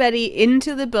get Betty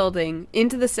into the building,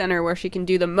 into the center where she can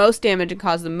do the most damage and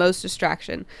cause the most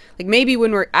distraction. Like maybe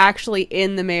when we're actually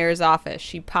in the mayor's office,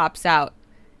 she pops out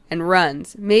and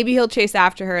runs. Maybe he'll chase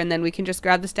after her and then we can just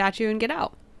grab the statue and get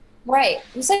out. Right.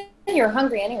 You said you were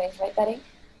hungry anyways, right, Betty?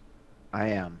 I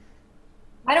am.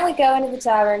 Why don't we go into the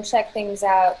tavern, check things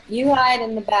out? You hide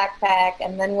in the backpack,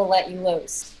 and then we'll let you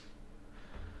loose.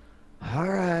 All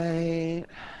right.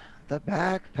 The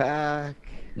backpack.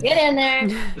 Get in there.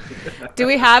 Do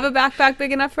we have a backpack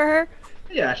big enough for her?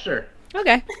 Yeah, sure.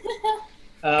 Okay.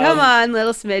 Come on,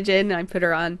 little smidgen. I put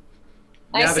her on.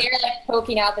 I see her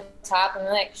poking out the top and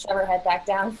we shove her head back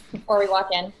down before we walk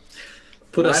in.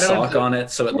 Put a sock on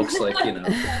it so it looks like,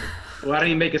 Why don't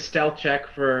you make a stealth check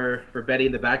for Betty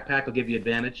in the backpack? I'll give you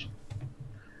advantage.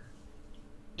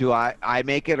 Do I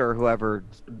make it or whoever?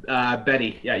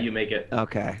 Betty. Yeah, you make it.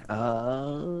 Okay.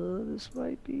 This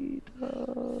might be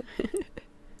tough.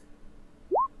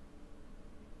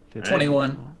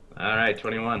 21. All right,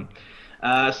 21.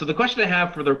 So the question I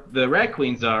have for the Red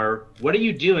Queens are, what are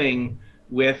you doing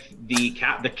with the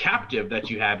captive that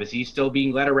you have? Is he still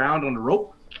being led around on a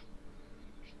rope?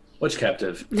 Which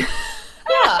captive?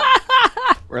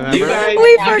 Remember?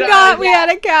 We forgot we had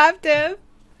a captive.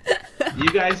 You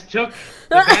guys took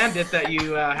the bandit that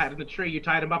you had in the tree. You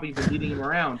tied him up and you've been leading him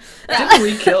around. Didn't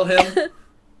we kill him?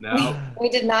 No. We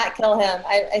did not kill him.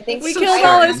 I think we killed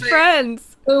all his friends.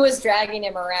 Who was dragging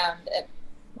him around?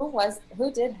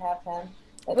 Who did have him?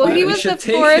 Well, he was we should the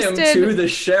take forested... him to the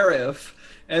sheriff,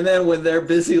 and then when they're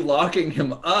busy locking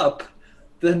him up,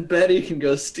 then Betty can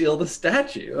go steal the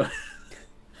statue.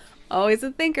 Always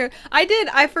a thinker.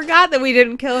 I forgot that we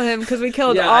didn't kill him because we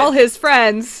killed Yeah, all his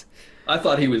friends. I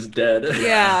thought he was dead.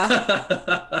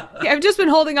 Yeah. I've just been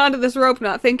holding on to this rope,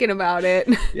 not thinking about it.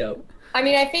 Yep. I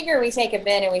mean, I figure we take him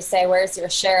in and we say, "Where's your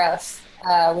sheriff?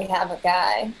 We have a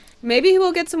guy." Maybe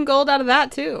we'll get some gold out of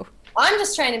that, too. I'm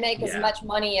just trying to make as much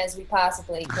money as we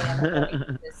possibly can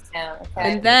in this town,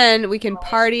 okay? And then we can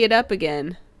party it up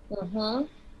again. Mm-hmm.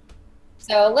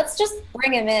 So let's just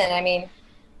bring him in. I mean,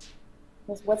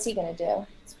 what's he gonna do?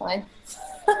 It's fine.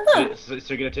 So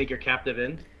you're gonna take your captive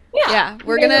in? Yeah,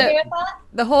 we're You guys gonna. okay with that?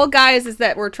 The whole guise is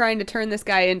that we're trying to turn this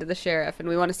guy into the sheriff, and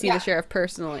we want to see the sheriff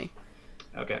personally.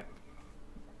 Okay.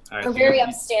 All right, We're so very you're-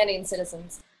 upstanding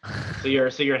citizens. So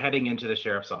you're heading into the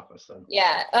sheriff's office then.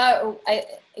 Yeah.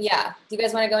 Yeah. Do you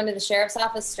guys want to go into the sheriff's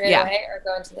office straight away, or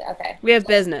go into the? Okay. We have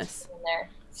business. In there.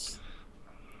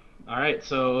 All right.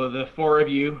 So the four of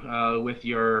you, with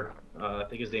your, I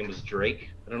think his name was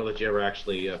Drake. I don't know that you ever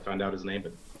actually found out his name,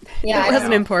 but Yeah. It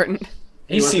wasn't important.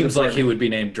 He seems like he would be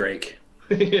named Drake.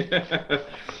 You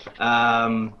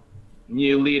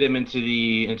lead him into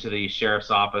the sheriff's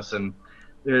office, and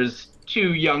there's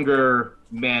two younger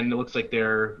men. It looks like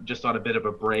they're just on a bit of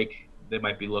a break. They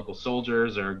might be local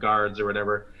soldiers or guards or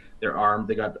whatever. They're armed.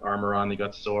 They got armor on. They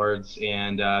got swords,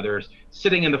 and they're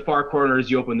sitting in the far corner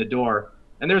as you open the door.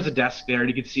 And there's a desk there, and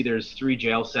you can see there's 3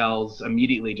 jail cells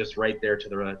immediately just right there to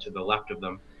the left of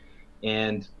them.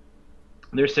 And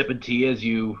they're sipping tea as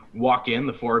you walk in,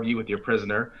 the 4 of you with your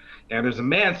prisoner. And there's a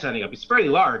man standing up. He's fairly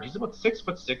large. He's about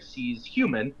 6'6". He's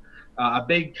human, a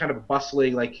big kind of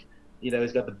bustling, like,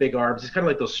 he's got the big arms. He's kind of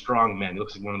like those strong men. He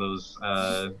looks like one of those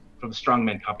from the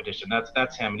strongman competition.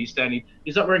 That's him. And he's standing.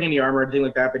 He's not wearing any armor or anything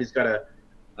like that, but he's got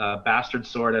a bastard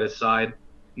sword at his side.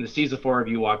 And he sees the 4 of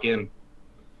you walk in.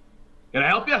 Can I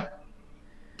help you?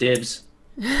 Dibs.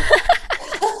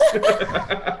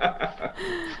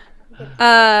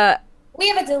 We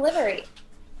have a delivery.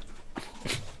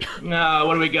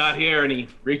 What do we got here? And he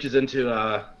reaches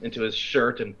into his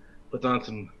shirt and puts on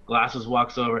some glasses,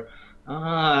 walks over.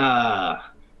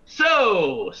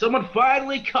 So someone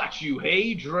finally caught you,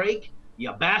 hey, Drake?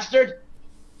 You bastard?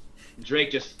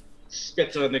 Drake just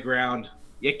spits on the ground.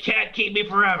 You can't keep me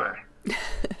forever.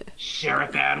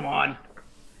 Sheriff Anwan.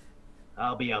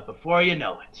 I'll be out before you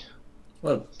know it.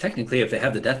 Well, technically, if they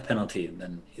have the death penalty,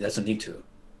 then he doesn't need to.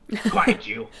 Quiet,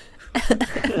 you.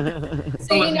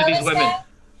 So you know this guy?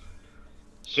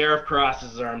 Sheriff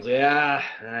crosses his arms. Yeah,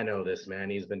 I know this man.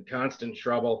 He's been constant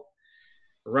trouble.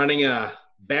 Running a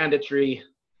banditry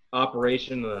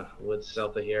operation in the woods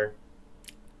south of here.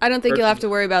 I don't think you'll have to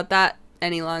worry about that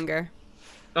any longer.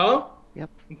 Oh? Yep.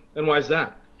 And why is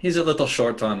that? He's a little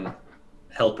short on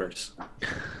helpers.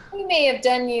 We may have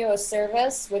done you a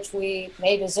service, which we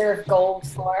may deserve gold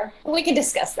for. We can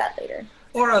discuss that later.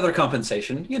 Or other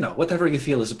compensation. Whatever you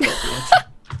feel is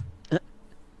appropriate.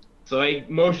 So he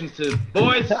motions to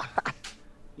boys.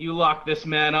 You lock this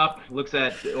man up. Looks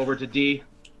over to D.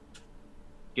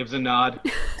 Gives a nod.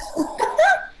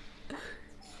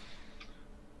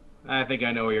 I think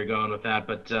I know where you're going with that,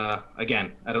 but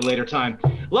again, at a later time.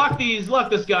 Lock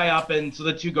this guy up, and so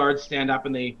the 2 guards stand up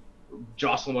and they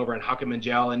jostle him over and huck him in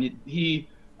jail. And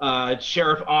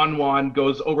Sheriff Anwan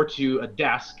goes over to a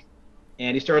desk,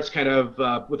 and he starts kind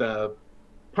of with a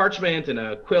parchment and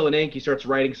a quill and ink. He starts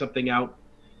writing something out.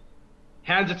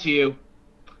 Hands it to you.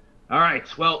 All right,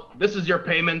 well, this is your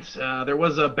payment. There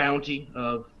was a bounty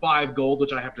of 5 gold,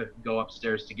 which I have to go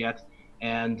upstairs to get,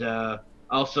 and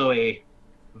also a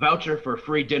voucher for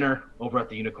free dinner over at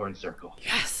the Unicorn Circle.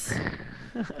 Yes.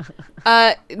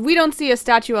 We don't see a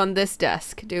statue on this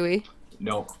desk, do we?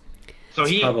 No. So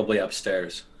It's probably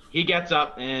upstairs. he gets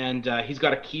up, and he's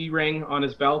got a key ring on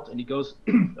his belt, and he goes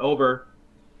over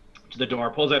to the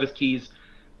door, pulls out his keys,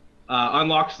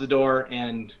 unlocks the door,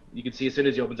 and you can see as soon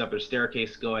as he opens up, there's a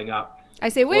staircase going up. I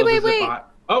say, wait.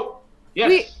 Oh,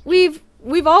 yes.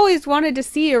 We've always wanted to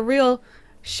see a real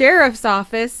sheriff's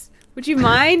office. Would you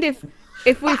mind if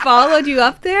we followed you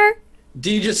up there?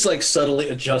 Dee just subtly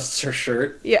adjusts her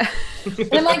shirt. Yeah.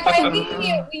 And I'm like, why we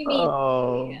mean.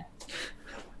 Oh.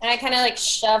 And I kind of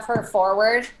shove her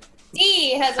forward.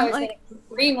 Dee has always been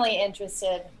extremely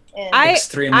interested in.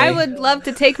 I would love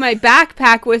to take my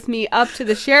backpack with me up to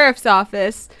the sheriff's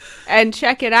office and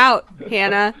check it out,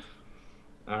 Hannah.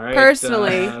 All right.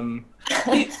 Personally.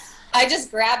 I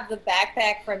just grabbed the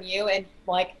backpack from you and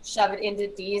shove it into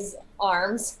Dee's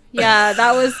arms. Yeah,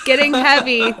 that was getting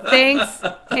heavy. Thanks,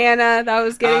 Hannah. That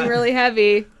was getting really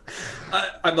heavy.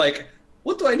 I'm like,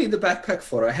 what do I need the backpack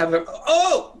for? I have it.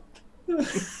 Oh!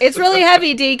 It's really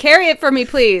heavy, Dee. Carry it for me,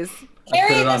 please.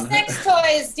 Carry the sex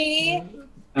toys, Dee.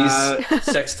 These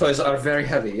sex toys are very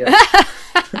heavy, yeah.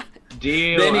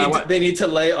 Deal. They need to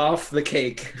lay off the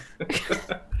cake.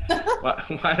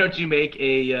 Why don't you make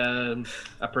a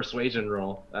persuasion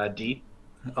roll, D?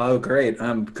 Oh, great!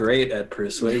 I'm great at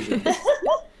persuasion.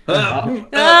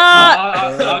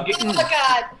 I'll get, Oh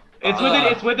God.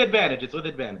 it's with advantage. It's with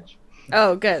advantage.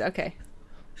 Oh, good. Okay.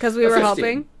 Because we were 15. Oh,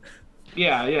 helping.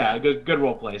 Yeah. Good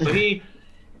role play. So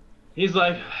he's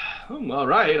like, all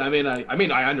right. I mean,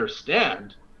 I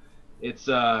understand. It's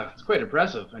quite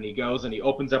impressive. And he goes and he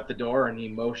opens up the door and he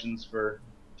motions for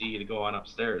D to go on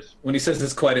upstairs. When he says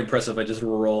it's quite impressive, I just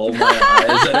roll my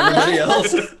eyes at everybody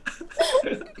else.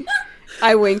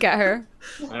 I wink at her.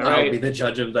 All I'll right. be the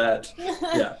judge of that.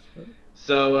 Yeah.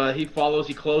 So he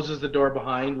closes the door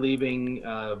behind, leaving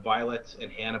Violet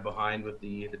and Hannah behind with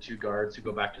the two guards who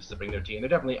go back to sipping their tea. And they're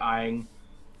definitely eyeing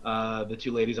the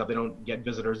two ladies up. They don't get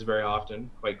visitors very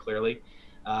often, quite clearly.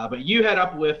 But you head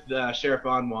up with Sheriff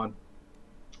Anwan,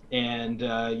 and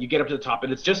you get up to the top,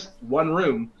 and it's just one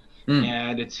room,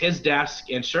 and it's his desk.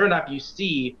 And sure enough, you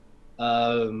see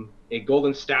a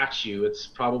golden statue. It's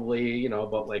probably,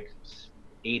 about like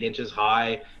 8 inches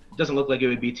high. It doesn't look like it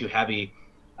would be too heavy.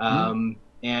 And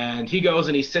he goes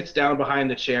and he sits down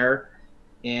behind the chair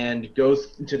and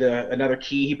goes into another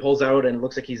key he pulls out, and it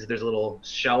looks like there's a little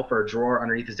shelf or a drawer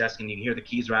underneath his desk, and you can hear the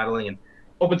keys rattling, and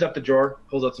opens up the drawer,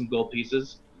 pulls out some gold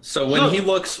pieces. So when he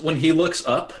looks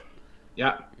up,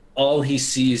 Yeah. all he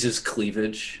sees is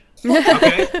cleavage.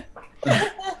 Okay.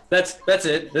 That's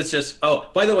it. That's just. Oh,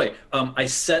 by the way, I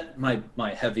set my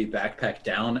heavy backpack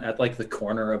down at like the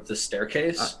corner of the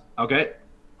staircase. Okay.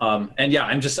 And yeah,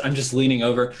 I'm just leaning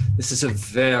over. This is a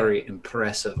very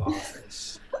impressive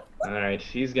office. All right.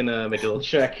 He's gonna make a little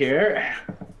check here.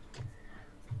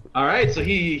 All right. So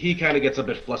he kind of gets a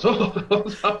bit flustered. It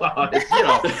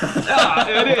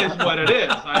is what it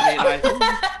is. I mean,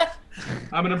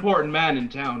 I'm an important man in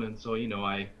town, and so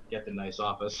I get the nice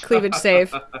office. Cleavage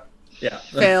save. Yeah.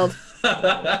 Failed.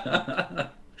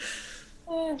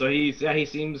 So he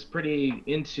seems pretty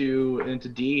into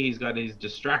D. He's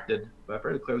distracted, but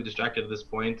fairly clearly distracted at this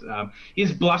point.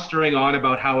 He's blustering on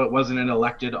about how it wasn't an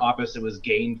elected office; it was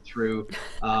gained through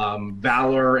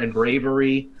valor and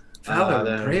bravery. Valor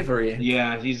and bravery.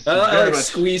 Yeah, he's I very like much.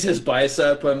 squeeze his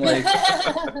bicep. I'm like,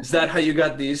 is that how you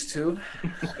got these two?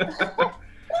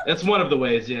 That's one of the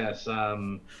ways. Yes.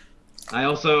 I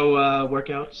also work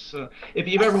out. So if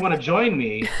you ever want to join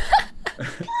me.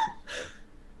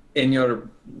 In your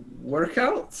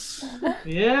workouts?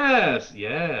 Yes.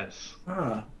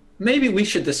 Maybe we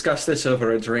should discuss this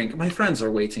over a drink. My friends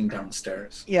are waiting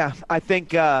downstairs. Yeah, I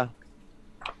think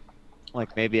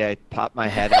like maybe I pop my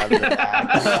head out of the bag.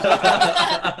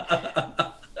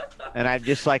 And I'm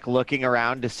just like looking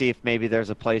around to see if maybe there's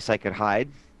a place I could hide.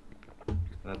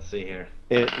 Let's see here.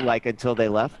 Like until they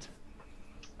left.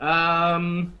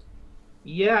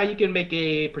 Yeah, you can make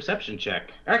a perception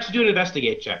check. Actually, do an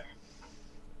investigate check.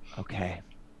 Okay,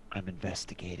 I'm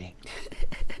investigating.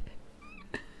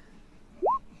 All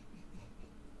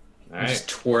I'm right. just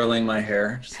twirling my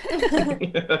hair.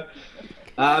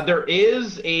 There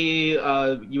is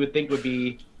you would think would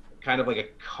be kind of like a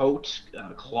coat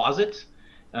closet,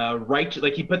 right?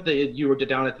 Like you were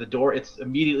down at the door. It's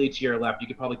immediately to your left. You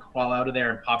could probably crawl out of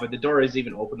there and pop it. The door is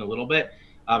even open a little bit.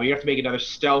 But you have to make another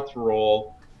stealth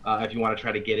roll if you want to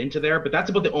try to get into there. But that's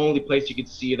about the only place you could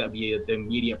see that'd be the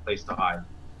immediate place to hide.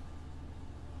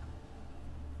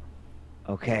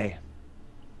 Okay.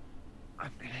 I'm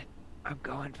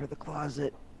going for the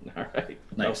closet. All right,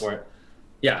 Nice. Go for it.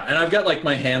 Yeah, and I've got like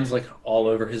my hands like all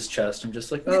over his chest. I'm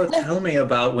just like, oh, tell me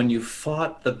about when you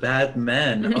fought the bad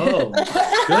men. Oh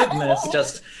my goodness,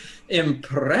 just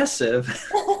impressive.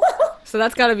 So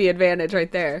that's got to be advantage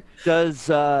right there. Does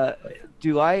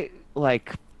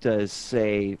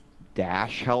say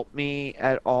dash help me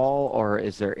at all, or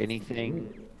is there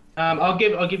anything? I'll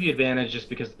give you advantage just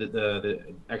because the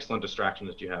excellent distraction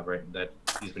that you have, right? That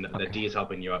D is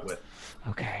helping you out with.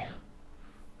 Okay.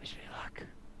 Wish me luck.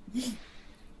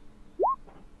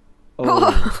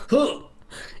 Oh.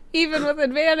 Even with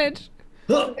advantage.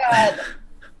 Oh God.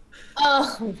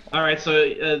 Oh. All right,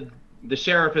 so the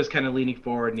sheriff is kind of leaning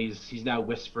forward, and he's now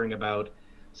whispering about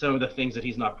some of the things that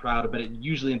he's not proud of, but it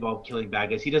usually involves killing bad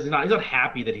guys. He's not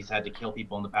happy that he's had to kill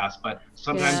people in the past, but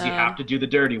sometimes you have to do the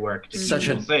dirty work to keep Such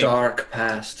a people safe. dark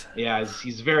past. Yeah,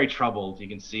 he's very troubled. You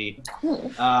can see,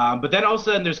 but then all of a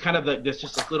sudden there's kind of there's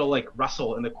just a little like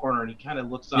rustle in the corner, and he kind of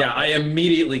looks up. Yeah, I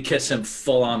immediately kiss him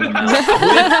full on the mouth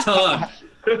with tongue.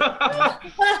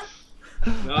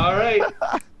 All right.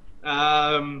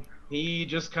 He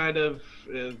just kind of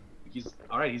he's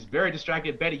all right. He's very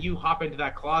distracted. Betty, you hop into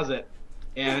that closet,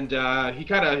 and he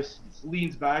kind of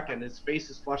leans back, and his face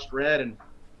is flushed red, and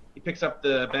he picks up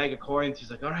the bag of coins.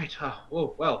 He's like, all right,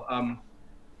 oh well,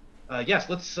 yes,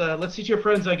 let's see to your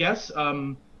friends, I guess.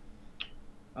 Have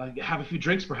a few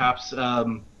drinks, perhaps.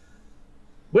 What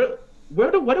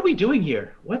are we doing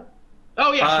here? What?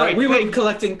 Oh yes, right. We were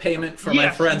collecting payment for my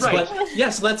friends, right. but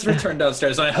yes, let's return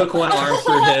downstairs. And I hook one arm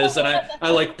through his, and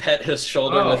I like pet his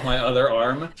shoulder with my other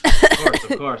arm.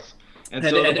 Of course. And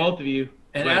so the both of you.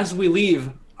 And as we leave,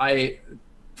 I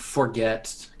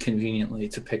forget conveniently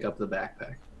to pick up the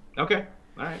backpack. Okay.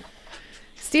 All right.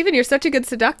 Steven, you're such a good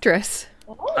seductress.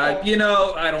 You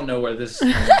know, I don't know where this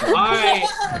is coming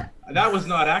from. That was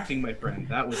not acting, my friend.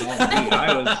 That was all me.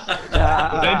 I was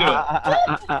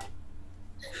into it.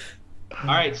 All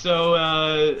right,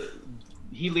 so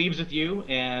he leaves with you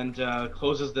and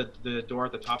closes the door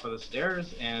at the top of the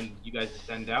stairs, and you guys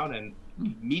descend down and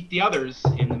meet the others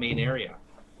in the main area.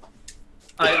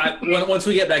 Once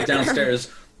we get back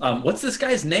downstairs, what's this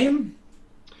guy's name?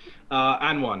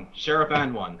 Anwan, Sheriff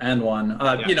Anwan. Anwan.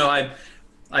 Yeah. You know,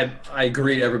 I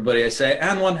greet everybody. I say,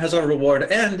 Anwan has our reward,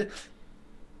 and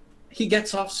he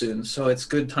gets off soon, so it's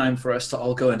good time for us to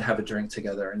all go and have a drink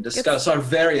together and discuss our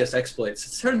various exploits.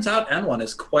 It turns out Anwan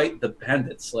is quite the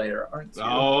bandit slayer, aren't you?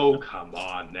 Oh, come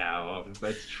on now.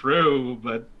 That's true,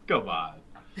 but come on.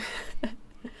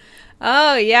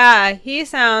 Oh, yeah. He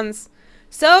sounds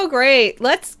so great.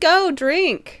 Let's go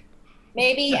drink.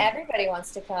 Maybe everybody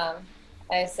wants to come,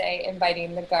 I say,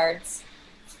 inviting the guards.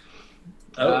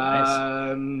 Oh,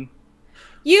 nice.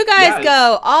 You guys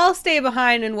go. I'll stay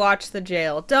behind and watch the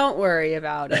jail. Don't worry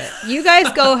about it. You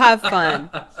guys go have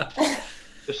fun.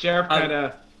 The sheriff kind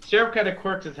of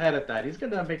quirks his head at that. He's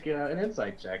gonna make an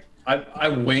insight check. I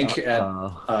wink at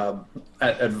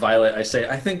Violet. I say,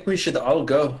 I think we should all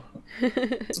go.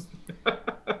 It's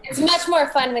much more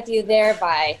fun with you there,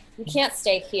 Vi. You can't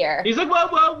stay here. He's like,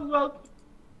 well,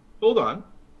 hold on.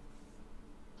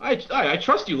 I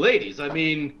trust you ladies. I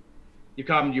mean,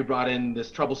 you brought in this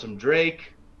troublesome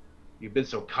Drake. You've been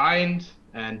so kind,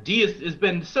 and Dee has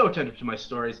been so attentive to my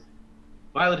stories.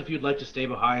 Violet, if you'd like to stay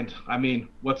behind, I mean,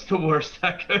 what's the worst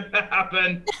that could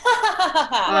happen?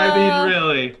 I mean,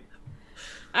 really.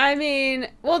 I mean,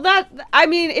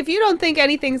 if you don't think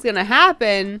anything's gonna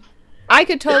happen, I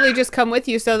could totally just come with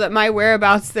you so that my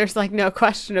whereabouts, there's like no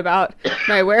question about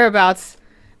my whereabouts.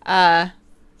 I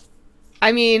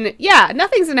mean, yeah,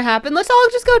 nothing's gonna happen. Let's all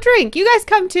just go drink. You guys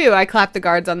come too. I clap the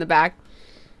guards on the back.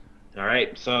 All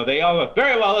right, so they all go,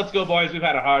 very well, let's go, boys. We've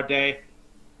had a hard day.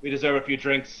 We deserve a few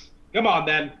drinks. Come on,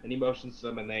 then. And he motions to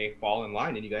them, and they fall in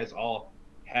line, and you guys all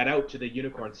head out to the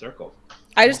Unicorn Circle.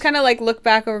 I just kind of like look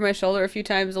back over my shoulder a few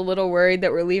times, a little worried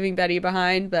that we're leaving Betty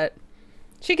behind, but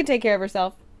she can take care of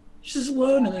herself. She's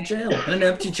alone in a jail, in an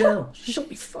empty jail. She'll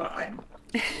be fine.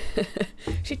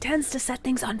 She tends to set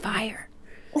things on fire.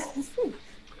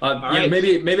 Yeah,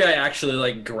 maybe I actually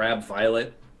like grab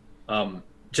Violet,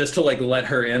 just to like let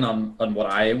her in on what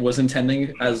I was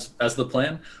intending as the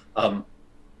plan. I'm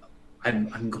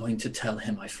going to tell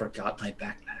him I forgot my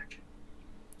backpack.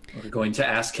 We're going to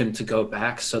ask him to go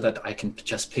back so that I can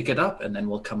just pick it up, and then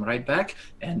we'll come right back,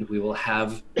 and we will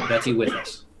have Betty with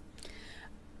us.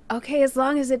 Okay, as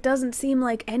long as it doesn't seem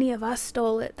like any of us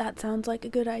stole it, that sounds like a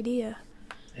good idea.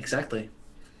 Exactly.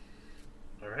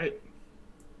 All right.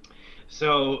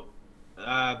 So,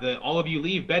 all of you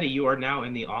leave. Betty, you are now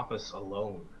in the office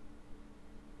alone.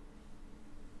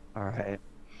 All right.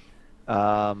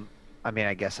 I mean,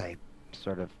 I guess I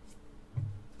sort of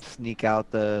sneak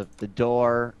out the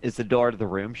door. Is the door to the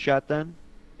room shut then?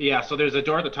 Yeah, so there's a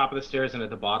door at the top of the stairs and at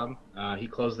the bottom. He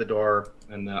closed the door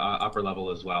in the upper level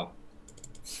as well.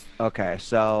 Okay,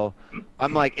 so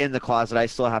I'm like in the closet. I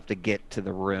still have to get to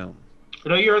the room.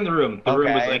 No, you're in the room. The room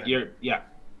is Okay. like yeah.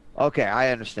 Okay,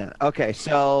 I understand. Okay,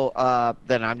 so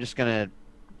then I'm just gonna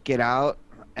get out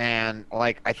and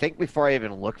like I think before I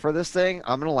even look for this thing,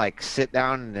 I'm gonna like sit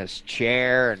down in this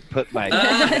chair and put my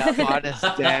feet up on his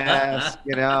desk,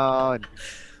 you know, and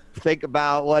think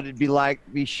about what it'd be like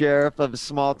to be sheriff of a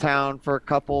small town for a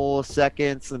couple of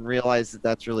seconds and realize that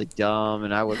that's really dumb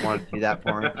and I wouldn't want to do that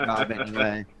for him job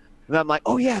anyway. And I'm like,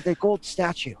 oh yeah, the gold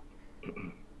statue.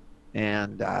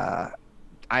 And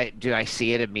do I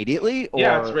see it immediately? Or...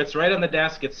 Yeah, it's right on the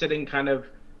desk. It's sitting kind of.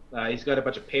 He's got a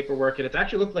bunch of paperwork, and it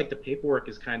actually looks like the paperwork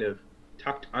is kind of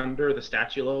tucked under the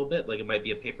statue a little bit, like it might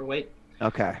be a paperweight.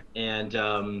 Okay. And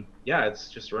yeah, it's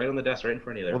just right on the desk, right in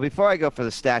front of you there. Well, before I go for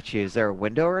the statue, is there a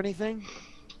window or anything?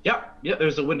 Yeah,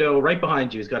 there's a window right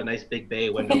behind you. He's got a nice big bay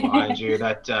window behind you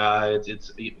that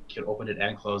you can open it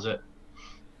and close it.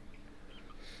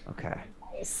 Okay.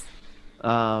 Nice.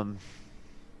 I'm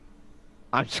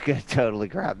just gonna totally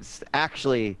grab this.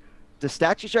 Actually, the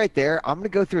statue's right there. I'm gonna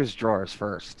go through his drawers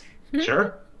first.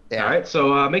 Sure. Yeah. All right,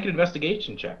 so make an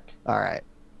investigation check. All right.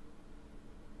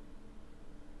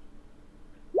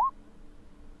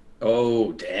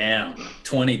 Oh, damn.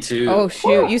 22. Oh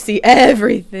shoot, you see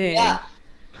everything. Yeah.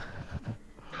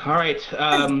 All right.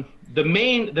 The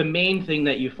main thing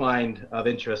that you find of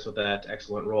interest with that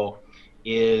excellent roll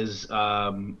is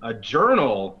a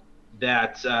journal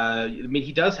that I mean,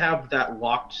 he does have that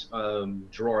locked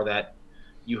drawer that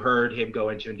you heard him go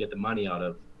into and get the money out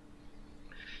of.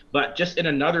 But just in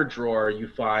another drawer, you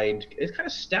find it's kind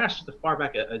of stashed at the far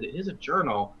back. It is a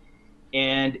journal,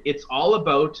 and it's all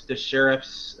about the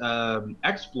sheriff's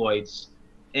exploits.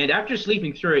 And after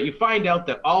sleeping through it, you find out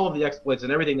that all of the exploits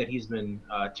and everything that he's been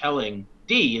telling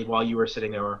Dee while you were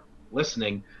sitting there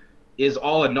listening is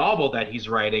all a novel that he's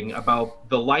writing about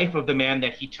the life of the man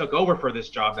that he took over for this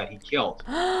job that he killed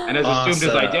and has assumed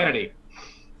his identity.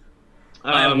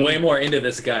 I'm way more into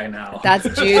this guy now. That's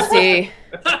juicy.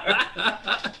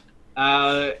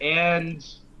 And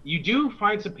you do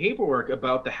find some paperwork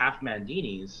about the Half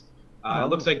Mandinis. It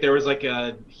looks like there was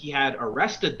he had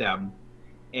arrested them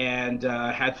and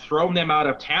had thrown them out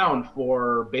of town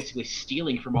for basically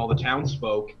stealing from all the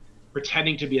townsfolk,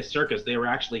 pretending to be a circus. They were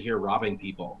actually here robbing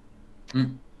people.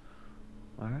 Mm.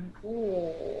 All right.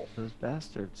 Ooh. Those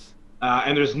bastards.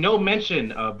 And there's no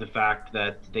mention of the fact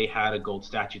that they had a gold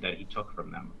statue that he took from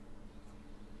them.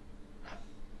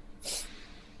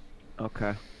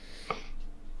 Okay.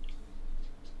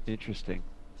 Interesting.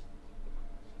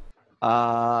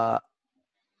 Okay.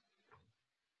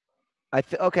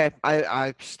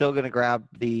 I'm still gonna grab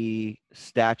the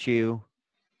statue.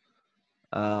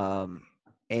 And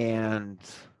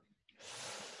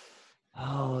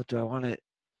do I want it?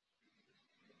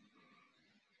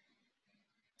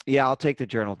 Yeah, I'll take the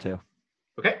journal too.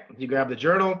 Okay, you grab the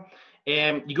journal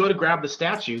and you go to grab the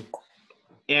statue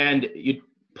and you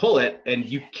pull it and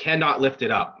you cannot lift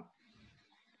it up.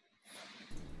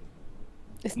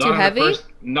 It's too heavy?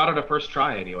 Not on a first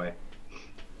try anyway.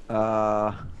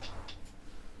 And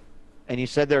you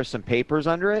said there are some papers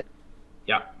under it?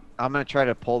 Yeah. I'm going to try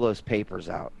to pull those papers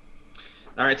out.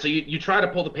 All right, so you try to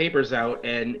pull the papers out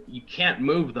and you can't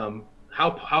move them.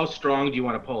 How strong do you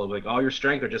want to pull it? Like all your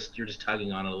strength, or you're just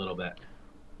tugging on it a little bit?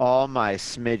 All my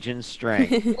smidgen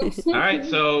strength. All right,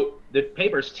 so the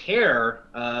papers tear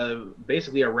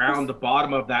basically around the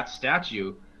bottom of that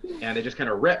statue, and they just kind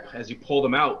of rip as you pull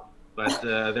them out. But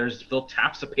there's little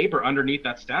taps of paper underneath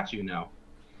that statue now.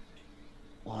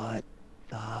 What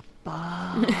the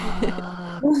fuck?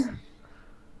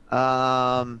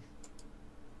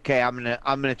 Okay, I'm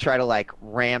gonna try to like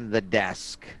ram the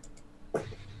desk.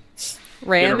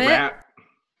 Ram it?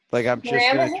 Like I'm just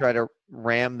Ram gonna it? try to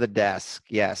ram the desk.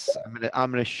 Yes,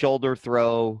 I'm gonna shoulder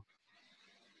throw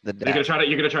the desk. You're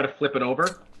gonna try to flip it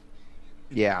over.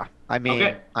 Yeah, I mean,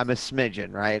 Okay. I'm a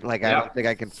smidgen, right? Like I Yeah. don't think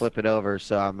I can flip it over,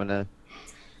 so I'm gonna.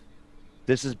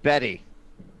 This is Betty.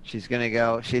 She's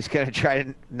gonna try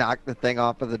to knock the thing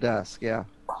off of the desk. Yeah.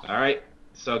 All right,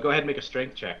 so go ahead and make a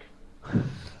strength check.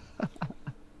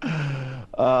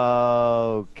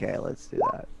 Okay, let's do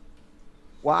that.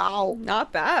 Wow,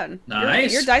 Not bad.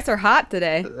 Nice. Your dice are hot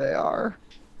today. they are.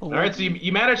 All right, so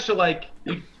you managed to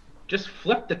you just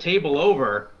flip the table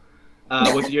over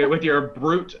with your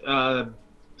brute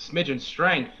smidgen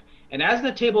strength, and as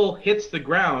the table hits the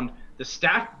ground,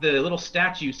 the little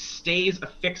statue stays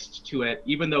affixed to it,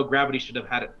 even though gravity should have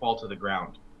had it fall to the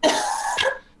ground.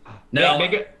 Now,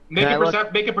 Make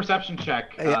a perception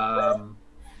check. Yeah.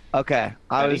 Okay,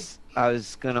 I Ready?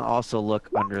 was gonna also look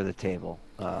under the table.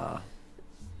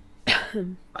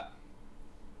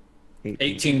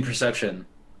 18 perception.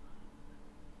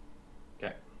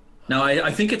 Okay. Now,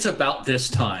 I think it's about this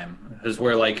time, as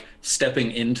we're like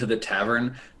stepping into the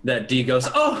tavern, that Dee goes,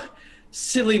 "Oh,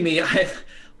 silly me! I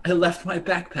left my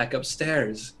backpack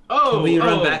upstairs. Oh, Can we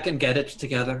run back and get it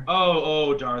together?"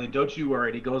 Oh, darling, don't you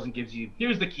worry. He goes and gives you.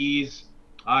 Here's the keys.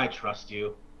 I trust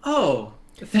you. Oh,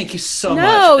 thank you so much.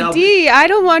 No, Now, Dee, I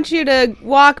don't want you to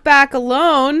walk back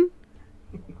alone.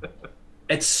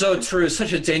 it's so true.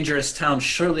 Such a dangerous town.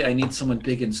 Surely I need someone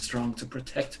big and strong to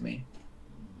protect me.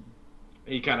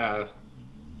 He kind of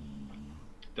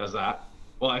does that.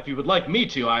 Well, if you would like me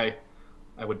to, I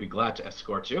would be glad to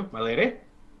escort you, my lady.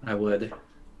 I would.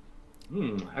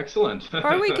 Excellent.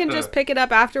 Or we can just pick it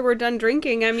up after we're done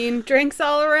drinking. I mean, drinks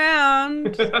all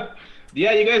around.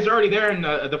 Yeah, you guys are already there, and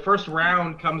the first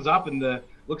round comes up, and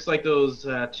looks like those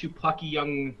two plucky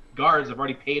young guards have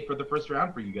already paid for the first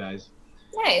round for you guys.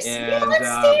 Nice. Yeah, And, let's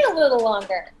stay a little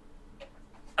longer.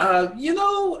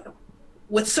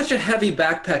 With such a heavy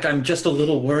backpack, I'm just a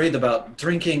little worried about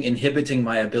drinking inhibiting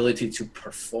my ability to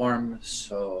perform,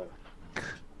 so...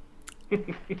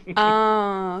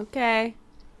 Oh, okay.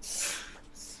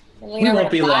 And We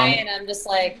won't be long. And I'm just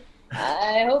like,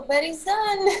 I hope Betty's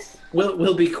done.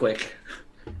 We'll be quick.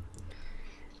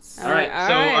 All right.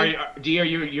 So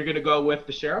you're gonna go with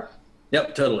the sheriff?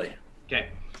 Yep, totally. Okay.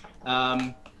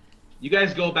 You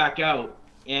guys go back out,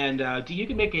 and D, you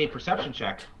can make a perception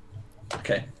check.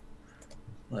 Okay.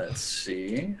 Let's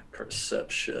see.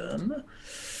 Perception.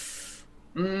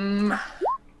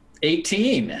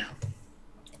 18.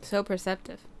 So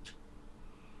perceptive.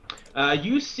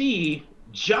 You see,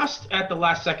 just at the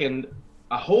last second,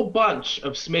 a whole bunch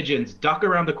of smidgens duck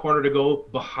around the corner to go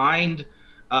behind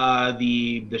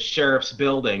the sheriff's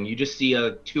building. You just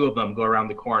see two of them go around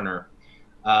the corner.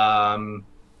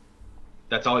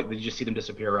 That's all. You just see them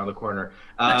disappear around the corner.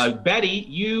 Nice. Betty,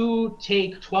 you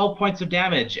take 12 points of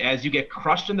damage as you get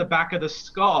crushed in the back of the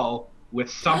skull with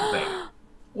something.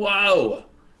 Wow.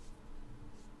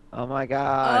 Oh my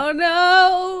god. Oh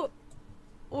no!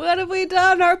 What have we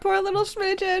done, our poor little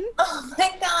smidgen? Oh my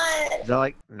god. Is that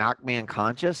like knock me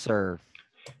unconscious or?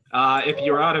 If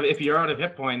you're out of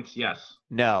hit points, yes.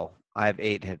 No, I have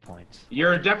 8 hit points.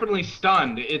 You're definitely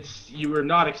stunned. You were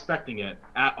not expecting it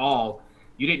at all.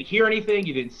 You didn't hear anything.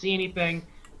 You didn't see anything.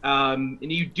 And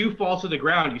you do fall to the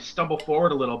ground. You stumble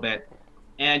forward a little bit,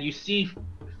 and you see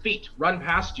feet run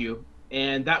past you.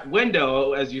 And that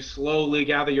window, as you slowly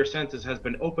gather your senses, has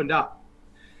been opened up.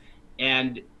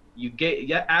 And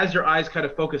as your eyes kind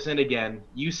of focus in again,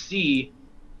 you see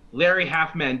Larry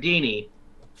Halfmandini.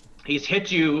 He's hit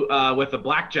you with a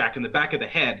blackjack in the back of the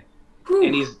head. Whew.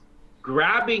 And he's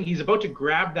about to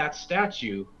grab that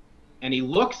statue, and he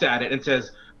looks at it and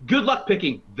says, "Good luck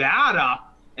picking that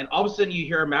up." And all of a sudden you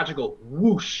hear a magical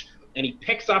whoosh, and he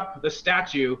picks up the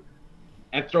statue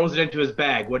and throws it into his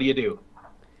bag. What do you do?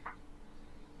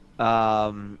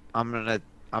 I'm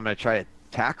gonna try to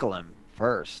tackle him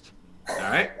first. All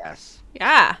right. Yes.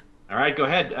 Yeah. All right, go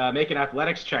ahead. Make an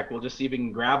athletics check. We'll just see if we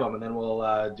can grab him, and then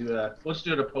let's do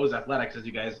it opposed athletics as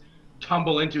you guys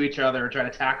tumble into each other and try to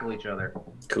tackle each other.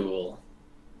 Cool.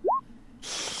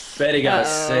 Betty got a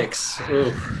 6.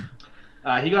 Oof.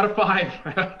 He got a 5.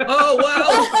 Oh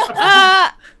wow!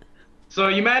 So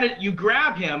you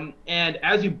grab him, and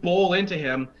as you bowl into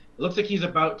him, it looks like he's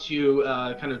about to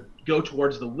kind of go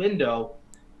towards the window.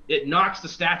 It knocks the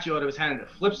statue out of his hand, and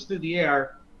it flips through the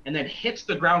air, and then hits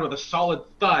the ground with a solid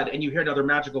thud, and you hear another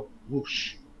magical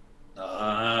whoosh.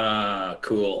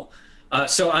 Cool.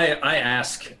 So I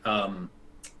ask Anwan,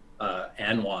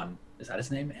 is that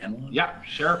his name, Anwan? Yeah,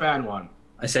 Sheriff Anwan.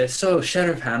 I say, so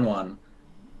Sheriff Anwan,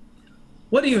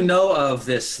 what do you know of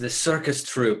this circus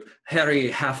troupe,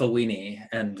 Harry Half-a-Weenie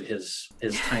and his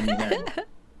tiny men?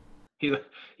 Good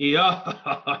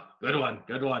one.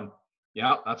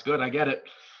 Yeah, that's good. I get it.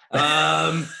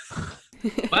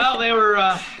 Well, they were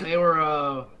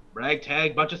a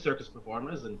ragtag bunch of circus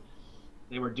performers, and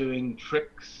they were doing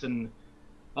tricks and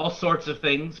all sorts of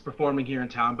things performing here in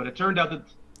town. But it turned out that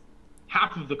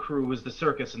half of the crew was the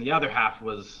circus, and the other half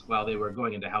was, well, they were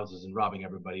going into houses and robbing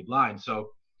everybody blind.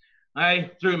 So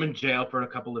I threw them in jail for a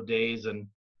couple of days and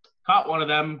caught one of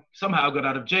them. Somehow got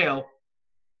out of jail,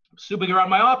 snooping around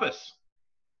my office.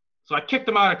 So I kicked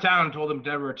them out of town and told them to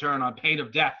never return on pain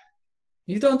of death.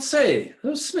 You don't say.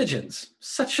 Those smidgens.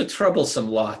 Such a troublesome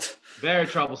lot. Very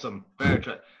troublesome.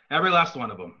 Every last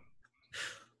one of them.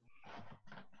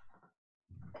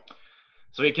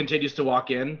 So he continues to walk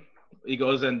in. He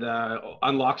goes and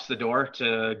unlocks the door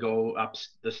to go up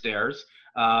the stairs.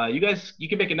 You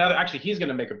can make another. Actually, he's going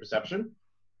to make a perception.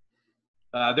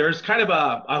 There's kind of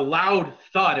a loud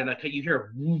thud, and you hear a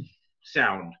woof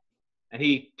sound. And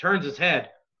he turns his head.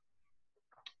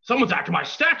 Someone's after my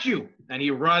statue! And he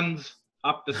runs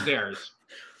up the stairs.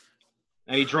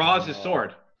 And he draws his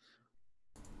sword.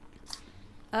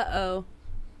 Uh-oh.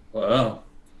 Wow.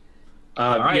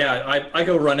 Right. Yeah, I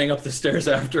go running up the stairs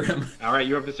after him. All right,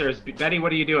 you're up the stairs. Betty,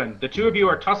 what are you doing? The two of you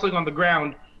are tussling on the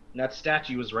ground, and that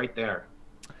statue is right there.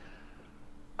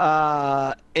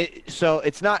 So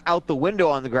it's not out the window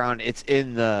on the ground. It's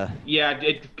in the. Yeah,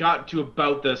 it got to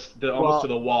about almost to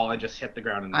the wall and just hit the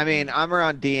ground. I mean, I'm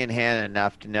around D and Hannah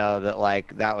enough to know that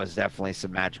that was definitely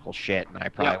some magical shit, and I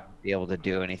probably won't be able to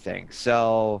do anything.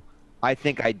 So I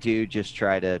think I do just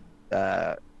try to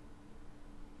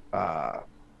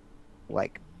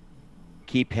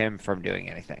keep him from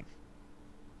doing anything.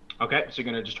 Okay, so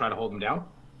you're gonna just try to hold him down.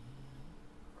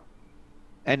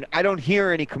 And I don't hear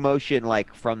any commotion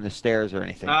from the stairs or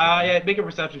anything. Yeah, make a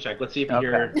perception check. Let's see if you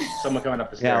hear someone coming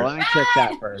up the stairs. Yeah, let me check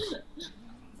that first.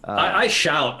 I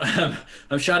shout.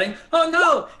 I'm shouting, oh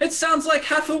no, it sounds like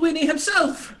Half-a-Weenie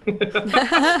himself.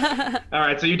 All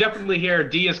right, so you definitely hear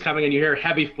D is coming, and you hear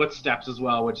heavy footsteps as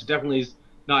well, which definitely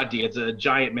Not D. It's a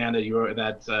giant man that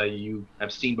you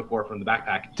have seen before from the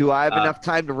backpack. Do I have enough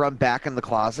time to run back in the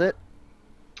closet?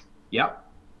 Yep.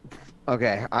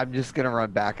 Okay, I'm just gonna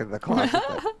run back in the closet.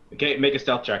 Okay, make a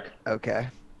stealth check. Okay.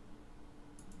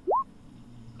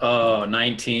 Oh,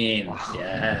 19.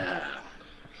 Yeah.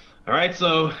 All right,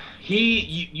 so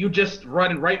you just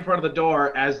run right in front of the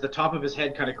door as the top of his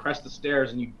head kind of crests the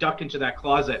stairs, and you duck into that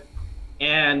closet.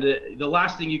 And the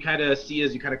last thing you kind of see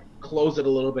as you kind of close it a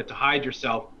little bit to hide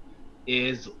yourself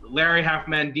is Larry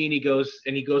Halfmandini goes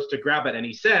to grab it, and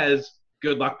he says,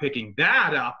 "Good luck picking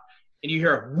that up." And you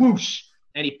hear a whoosh,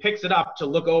 and he picks it up to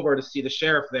look over to see the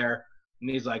sheriff there, and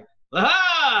he's like,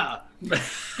 "Aha!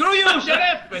 Screw you,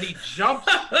 sheriff!" And he jumps.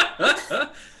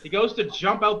 He goes to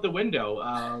jump out the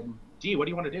window. D, what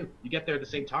do you want to do? You get there at the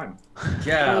same time.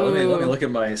 Yeah, let me look at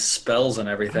my spells and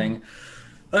everything.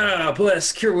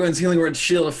 Bless, Cure Wounds, Healing Word,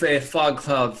 Shield of Faith, Fog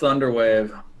Cloud,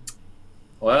 Thunderwave.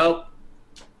 Well,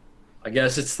 I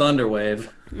guess it's Thunderwave.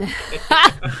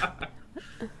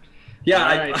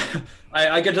 Yeah, right.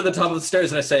 I get to the top of the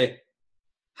stairs and I say,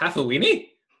 half a weenie?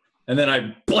 And then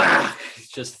I black,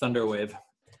 just Thunderwave.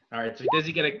 All right, so does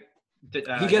he get a...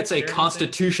 he gets a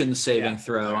Constitution saving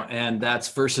throw, right. and that's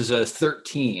versus a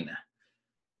 13.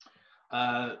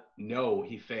 No,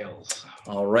 he fails.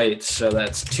 All right, so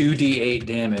that's 2d8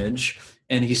 damage,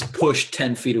 and he's pushed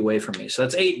 10 feet away from me. So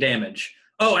that's 8 damage.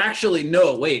 Oh, actually,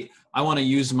 no, wait. I want to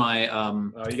use my...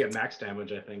 Oh, you get max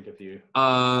damage, I think, if you...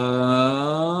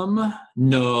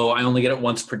 No, I only get it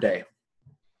once per day.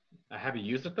 Have you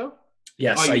used it, though?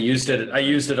 Yes, I used it. I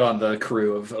used it on the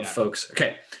crew of folks.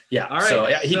 Okay, yeah. All right. So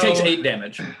yeah, he takes 8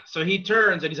 damage. So he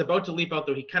turns and he's about to leap out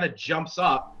there. He kind of jumps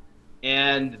up,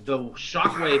 and the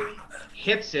shockwave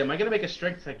hits him. I'm gonna make a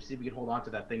strength check to see if we can hold on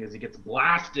to that thing as he gets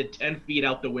blasted 10 feet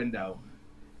out the window.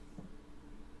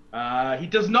 He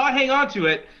does not hang on to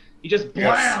it. He just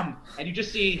blam, and you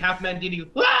just see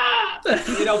Halfmandini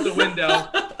get out the window.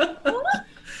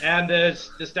 And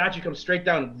the statue comes straight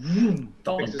down and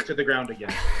fixes to the ground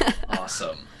again.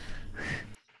 Awesome.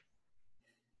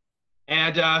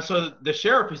 And so the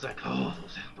sheriff is like, "Oh,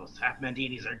 those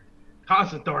Halfmandinis are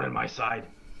constant thorn in my side."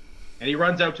 And he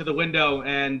runs out to the window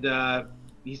and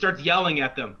he starts yelling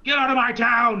at them, "Get out of my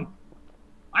town!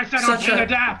 I said I'm king of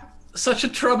death!" Such a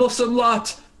troublesome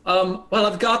lot. Well,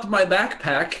 I've got my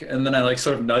backpack, and then I like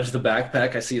sort of nudge the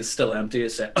backpack. I see it's still empty. I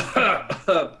say,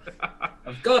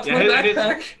 "I've got my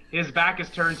backpack." His back is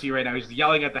turned to you right now. He's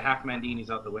yelling at the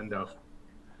Halfmandinis out the window.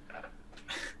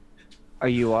 Are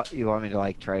you want me to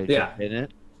like try to jump in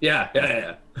it?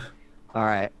 Yeah. All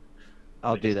right,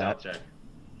 I'll do that. Check.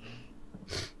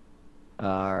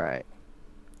 All right.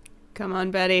 Come on,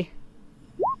 Betty.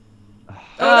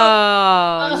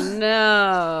 Oh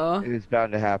no! It was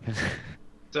bound to happen.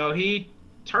 So he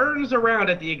turns around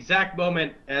at the exact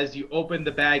moment as you open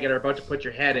the bag and are about to put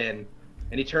your head in,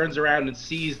 and he turns around and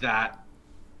sees that.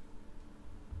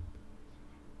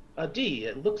 D,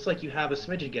 it looks like you have a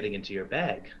smidgen getting into your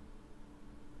bag.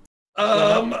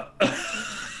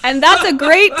 And that's a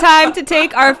great time to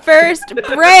take our first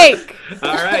break.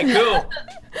 All right, cool.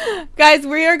 Guys,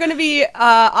 we are going to be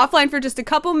offline for just a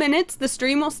couple minutes. The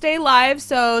stream will stay live,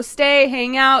 so stay,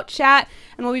 hang out, chat,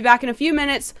 and we'll be back in a few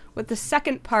minutes with the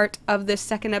second part of this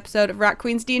second episode of Rat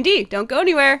Queens D&D. Don't go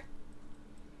anywhere.